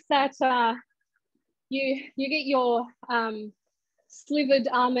then with that, you get your slivered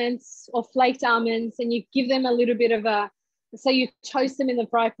almonds or flaked almonds, and you give them a little bit of so you toast them in the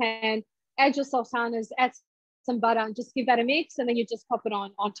fry pan, add your sultanas, add some butter, and just give that a mix, and then you just pop it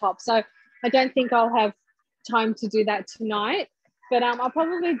on top. So I don't think I'll have time to do that tonight, but I'll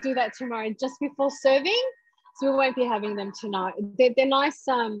probably do that tomorrow just before serving. So we won't be having them tonight. They're nice.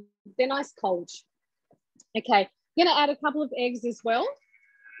 They're nice cold. Okay, I'm gonna add a couple of eggs as well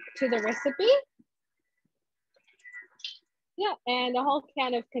to the recipe. Yeah, and a whole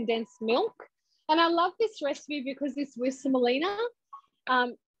can of condensed milk. And I love this recipe because it's with semolina,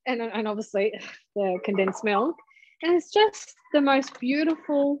 and obviously the condensed milk, and it's just the most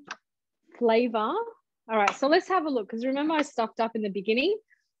beautiful flavor. All right, so let's have a look, because remember I stuffed up in the beginning,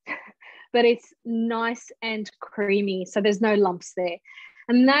 but it's nice and creamy, so there's no lumps there.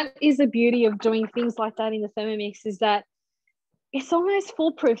 And that is the beauty of doing things like that in the Thermomix, is that it's almost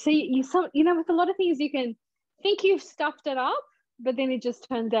foolproof. So you know, with a lot of things you can think you've stuffed it up, but then it just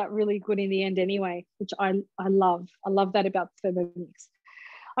turns out really good in the end anyway, which I love. I love that about the Thermomix.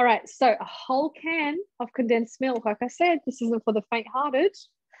 All right, so a whole can of condensed milk. Like I said, this isn't for the faint-hearted.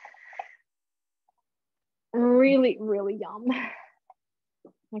 Really, really yum.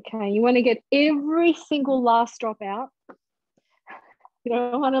 Okay, you want to get every single last drop out. You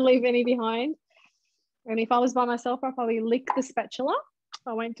don't want to leave any behind. And if I was by myself, I'd probably lick the spatula.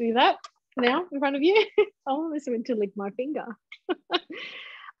 I won't do that now in front of you. I almost went to lick my finger.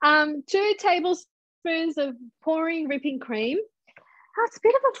 2 tablespoons of pouring whipping cream. Oh, it's a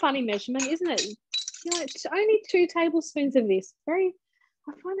bit of a funny measurement, isn't it? You know, it's only 2 tablespoons of this. I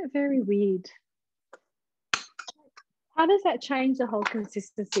find it very weird. How does that change the whole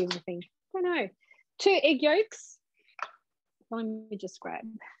consistency of the thing? I don't know. 2 egg yolks. Let me just grab.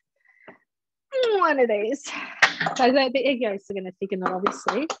 one of these. So the egg yolks are going to thicken it,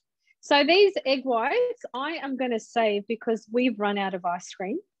 obviously. So these egg whites I am going to save because we've run out of ice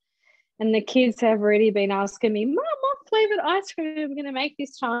cream. And the kids have already been asking me, Mom, what flavored ice cream are we going to make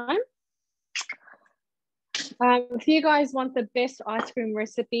this time? If you guys want the best ice cream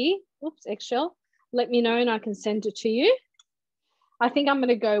recipe, oops, eggshell, let me know and I can send it to you. I think I'm going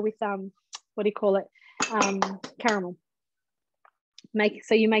to go with, what do you call it? Caramel.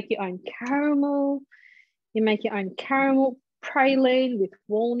 So you make your own caramel. You make your own caramel praline with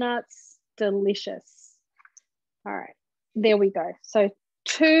walnuts. Delicious. All right, there we go. So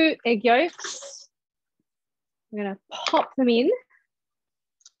 2 egg yolks. I'm going to pop them in.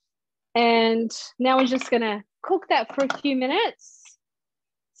 And now we're just going to cook that for a few minutes.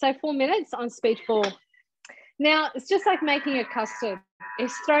 So 4 minutes on speed 4. Now, it's just like making a custard.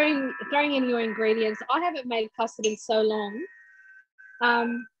 It's throwing in your ingredients. I haven't made custard in so long.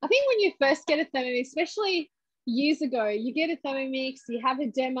 I think when you first get a Thermomix, especially years ago, you get a Thermomix, you have a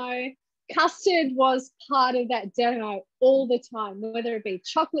demo. Custard was part of that demo all the time, whether it be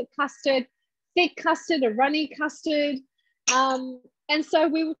chocolate custard, thick custard, or runny custard. And so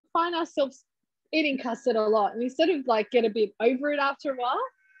we would find ourselves eating custard a lot. And we sort of like get a bit over it after a while.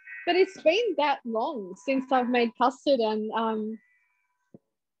 But it's been that long since I've made custard. And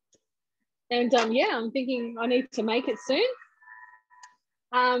yeah, I'm thinking I need to make it soon.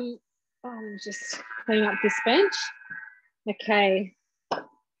 I'm just cleaning up this bench. Okay.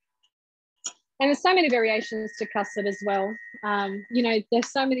 And there's so many variations to custard as well. You know,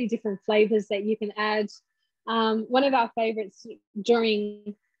 there's so many different flavors that you can add. One of our favorites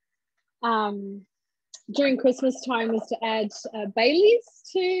during Christmas time was to add Baileys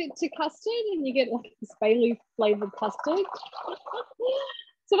to custard, and you get like this Bailey flavored custard.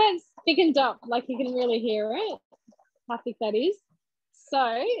 So that's thickened up, like you can really hear it, how thick that is.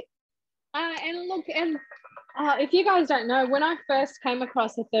 So, and look, and if you guys don't know, when I first came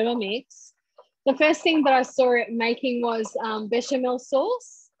across a Thermomix, the first thing that I saw it making was bechamel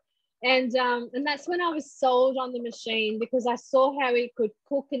sauce. And that's when I was sold on the machine, because I saw how it could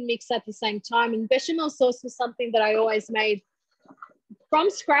cook and mix at the same time. And bechamel sauce was something that I always made from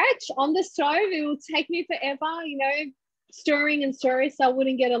scratch on the stove. It would take me forever, you know, stirring and stirring so I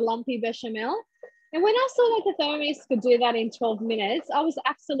wouldn't get a lumpy bechamel. And when I saw that the Thermomix could do that in 12 minutes, I was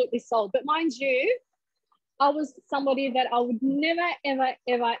absolutely sold. But mind you, I was somebody that I would never, ever,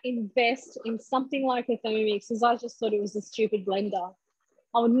 ever invest in something like a Thermomix, because I just thought it was a stupid blender.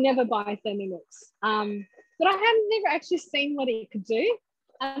 I would never buy a Thermomix. But I had never actually seen what it could do.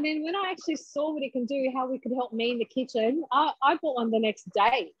 And then when I actually saw what it can do, how it could help me in the kitchen, I bought one the next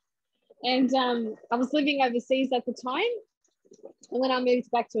day. And I was living overseas at the time. And when I moved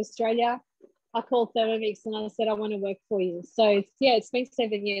back to Australia, I called Thermomix and I said, I want to work for you. So yeah, it's been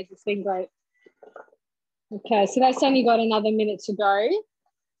 7 years. It's been great. Okay, so that's only got another minute to go.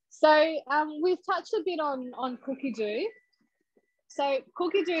 So we've touched a bit on Cookie Dough. So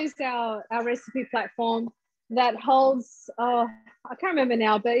Cookie Dough is our recipe platform that holds, I can't remember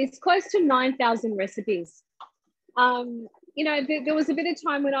now, but it's close to 9,000 recipes. You know, there was a bit of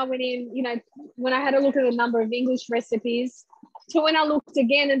time when I went in, you know, when I had a look at the number of English recipes, to when I looked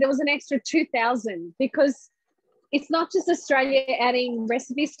again and there was an extra 2,000, because it's not just Australia adding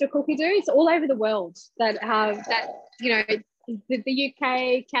recipes to Cookie Dough, it's all over the world that you know, the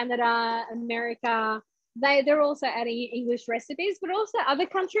UK, Canada, America, they're also adding English recipes, but also other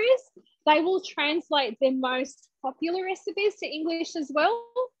countries, they will translate their most popular recipes to English as well.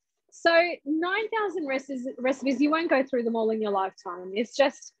 So 9,000 recipes, you won't go through them all in your lifetime. It's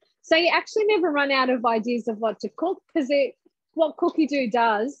just, so you actually never run out of ideas of what to cook, because what Cookie Dough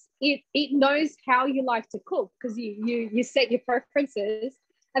does, it knows how you like to cook, because you set your preferences,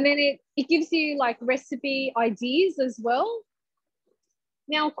 and then it gives you like recipe ideas as well.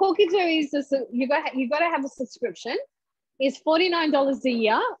 Now, Cookie Dough is you got to have a subscription. It's $49 a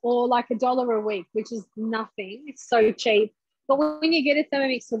year, or like $1 a week, which is nothing. It's so cheap. But when you get a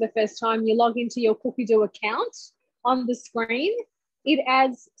Thermomix for the first time, you log into your Cookie Dough account on the screen. It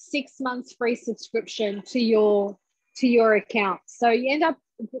adds 6 months free subscription to your account. So you end up,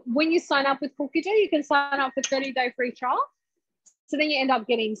 when you sign up with Cookie Dough, you can sign up for 30-day free trial. So then you end up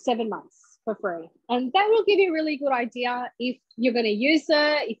getting 7 months for free. And that will give you a really good idea if you're going to use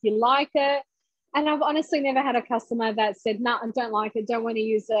it, if you like it. And I've honestly never had a customer that said, no, I don't like it, don't want to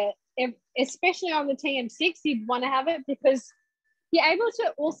use it. Especially on the TM6, you'd want to have it, because you're able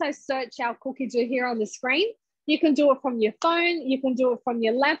to also search our Cookie Dough here on the screen. You can do it from your phone, you can do it from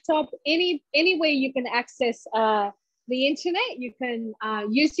your laptop, anywhere you can access the internet, you can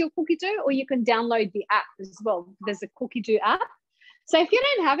use your Cookie Dough, or you can download the app as well. There's a Cookie Dough app. So if you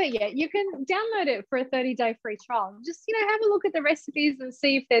don't have it yet, you can download it for a 30-day free trial. Just, have a look at the recipes and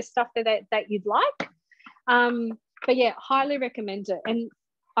see if there's stuff that you'd like. But yeah, highly recommend it. And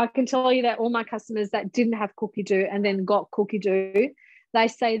I can tell you that all my customers that didn't have cookie dough and then got cookie dough, they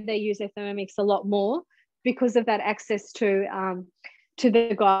say they use their Thermomix a lot more because of that access to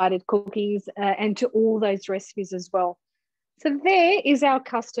the guided cookies and to all those recipes as well. So there is our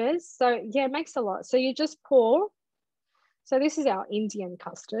custards. So yeah, it makes a lot. So you just pour. So this is our Indian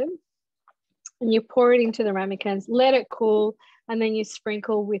custard. And you pour it into the ramekins, let it cool, and then you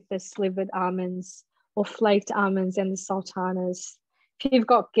sprinkle with the slivered almonds or flaked almonds and the sultanas. If you've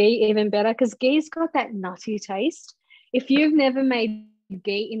got ghee, even better, because ghee's got that nutty taste. If you've never made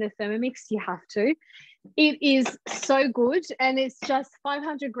ghee in the Thermomix, you have to. It is so good, and it's just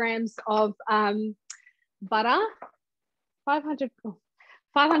 500 grams of butter, 500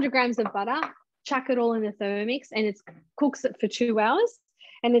 grams of butter. Chuck it all in the Thermomix, and it cooks it for 2 hours,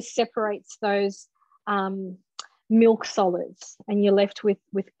 and it separates those milk solids, and you're left with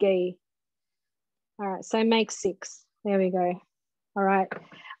ghee. All right, so make 6. There we go. All right.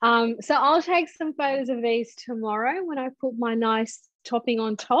 So I'll take some photos of these tomorrow when I put my nice topping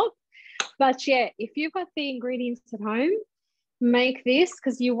on top. But yeah, if you've got the ingredients at home, make this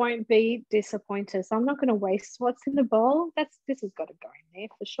because you won't be disappointed. So I'm not going to waste what's in the bowl. This has got to go in there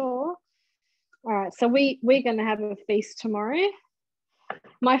for sure. All right, so we're going to have a feast tomorrow.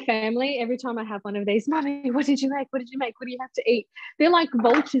 My family, every time I have one of these, Mommy, what did you make? What did you make? What do you have to eat? They're like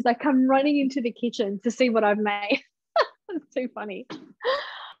vultures. They come running into the kitchen to see what I've made. It's too funny.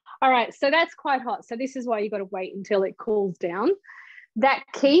 All right, so that's quite hot. So this is why you got to wait until it cools down. That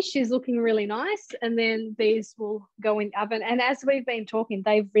quiche is looking really nice, and then these will go in the oven. And as we've been talking,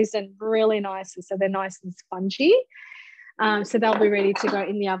 they've risen really nicely, so they're nice and spongy. So they'll be ready to go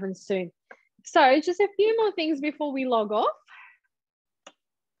in the oven soon. So just a few more things before we log off.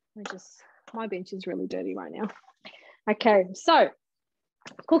 My bench is really dirty right now. Okay, so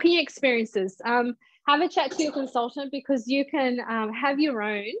cooking experiences. Have a chat to your consultant because you can have your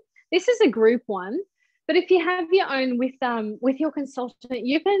own. This is a group one, but if you have your own with your consultant,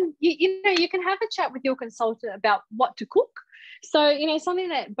 you can have a chat with your consultant about what to cook. So something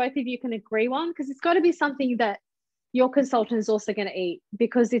that both of you can agree on, because it's got to be something that your consultant is also going to eat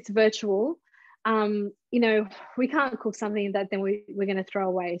because it's virtual. We can't cook something that then we're going to throw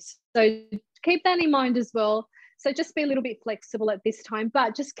away. So keep that in mind as well. So just be a little bit flexible at this time,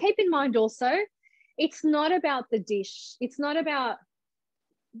 but just keep in mind also, it's not about the dish. It's not about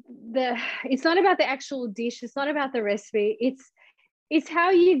the actual dish. It's not about the recipe. It's how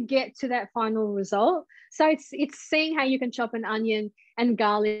you get to that final result. So it's seeing how you can chop an onion and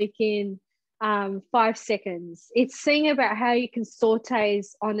garlic in 5 seconds. It's seeing about how you can saute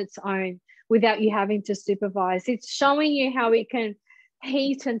on its own without you having to supervise. It's showing you how it can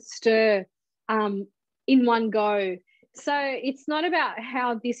heat and stir in one go. So it's not about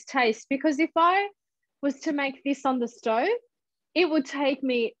how this tastes, because if I was to make this on the stove, it would take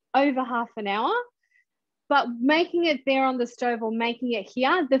me over half an hour. But making it there on the stove or making it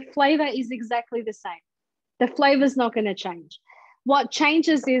here, the flavor is exactly the same. The flavor's not going to change. What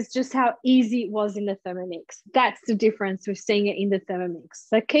changes is just how easy it was in the Thermomix. That's the difference with seeing it in the Thermomix.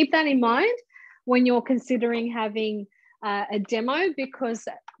 So keep that in mind when you're considering having a demo, because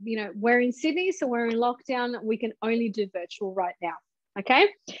we're in Sydney, so we're in lockdown. We can only do virtual right now. Okay,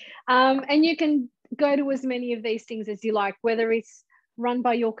 and you can go to as many of these things as you like, whether it's run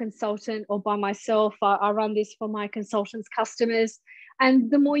by your consultant or by myself. I run this for my consultants' customers.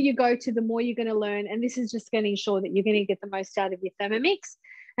 And the more you go to, the more you're going to learn. And this is just going to ensure that you're going to get the most out of your Thermomix.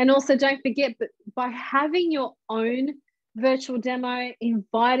 And also don't forget, but by having your own virtual demo,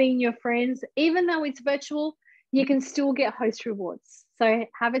 inviting your friends, even though it's virtual, you can still get host rewards. So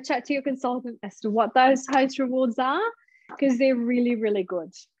have a chat to your consultant as to what those host rewards are, because they're really, really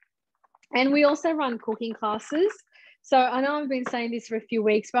good. And we also run cooking classes. So I know I've been saying this for a few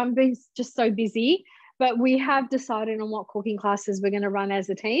weeks, but I've been just so busy. But we have decided on what cooking classes we're going to run as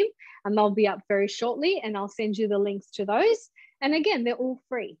a team, and they'll be up very shortly, and I'll send you the links to those. And again, they're all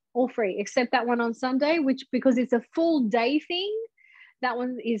free, except that one on Sunday, which, because it's a full day thing, that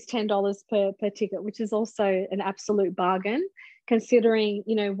one is $10 per ticket, which is also an absolute bargain, considering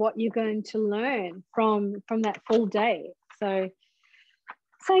what you're going to learn from that full day. So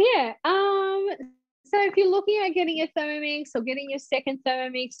yeah. So if you're looking at getting a Thermomix or getting your second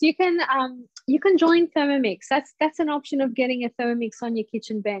Thermomix, you can join Thermomix. That's an option of getting a Thermomix on your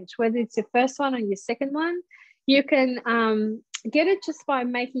kitchen bench, whether it's your first one or your second one. You can get it just by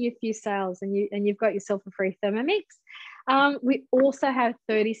making a few sales, and you've got yourself a free Thermomix. We also have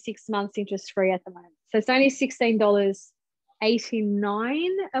 36 months interest free at the moment, so it's only $16 $8.89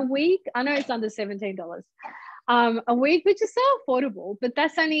 a week. I know it's under $17 a week, which is so affordable, but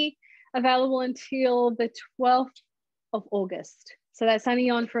that's only available until the 12th of August. So that's only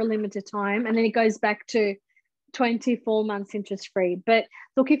on for a limited time, and then it goes back to 24 months interest free. But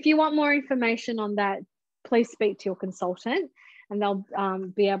look, if you want more information on that, please speak to your consultant, and they'll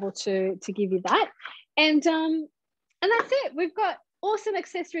be able to give you that. And that's it. We've got awesome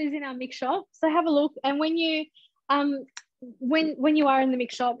accessories in our mix shop, so have a look. And when you when you are in the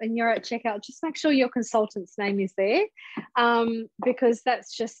mix shop and you're at checkout, just make sure your consultant's name is there, because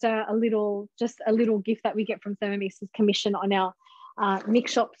that's just a little gift that we get from Thermomix's commission on our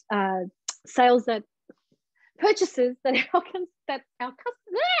mix shop sales, that purchases that our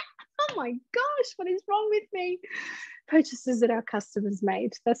customers. Oh my gosh, what is wrong with me? Purchases that our customers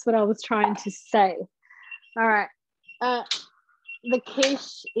made. That's what I was trying to say. All right. The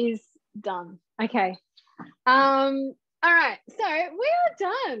quiche is done. Okay. All right. So we are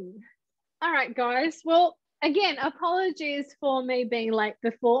done. All right, guys. Well, again, apologies for me being late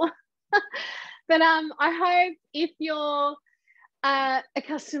before. But I hope if you're a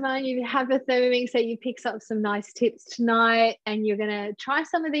customer and you have a Thermomix, that you pick up some nice tips tonight, and you're going to try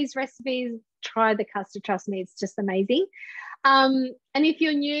some of these recipes. Try the custard. Trust me, it's just amazing. And if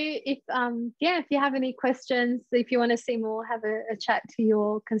you're new, if you have any questions, if you want to see more, have a chat to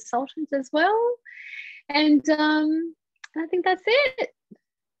your consultant as well. And I think that's it.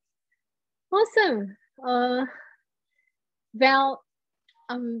 Awesome. Val,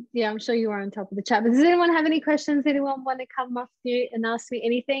 I'm sure you are on top of the chat, but does anyone have any questions? Anyone want to come up here and ask me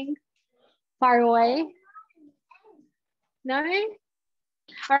anything? Far away? No?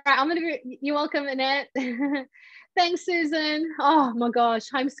 All right, you're welcome, Annette. Thanks, Susan. Oh my gosh,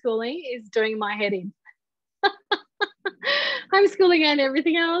 homeschooling is doing my head in. Homeschooling and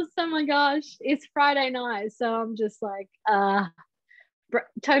everything else. Oh my gosh, it's Friday night, so I'm just like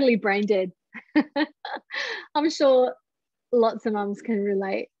totally brain dead. I'm sure lots of mums can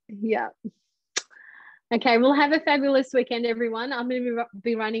relate. Yeah. Okay, we'll have a fabulous weekend, everyone. I'm going to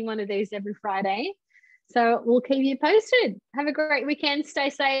be running one of these every Friday, so we'll keep you posted. Have a great weekend. Stay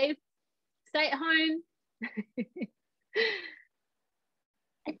safe. Stay at home.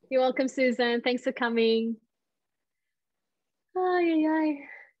 You're welcome, Susan. Thanks for coming. Ay, ay, ay.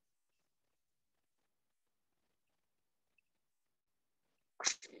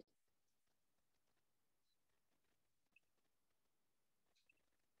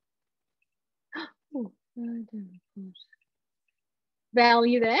 Oh, Val,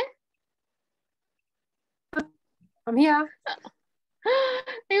 you there? I'm here.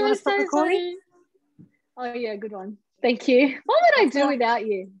 It was so funny. Oh yeah, good one. Thank you. What would I do without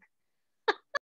you?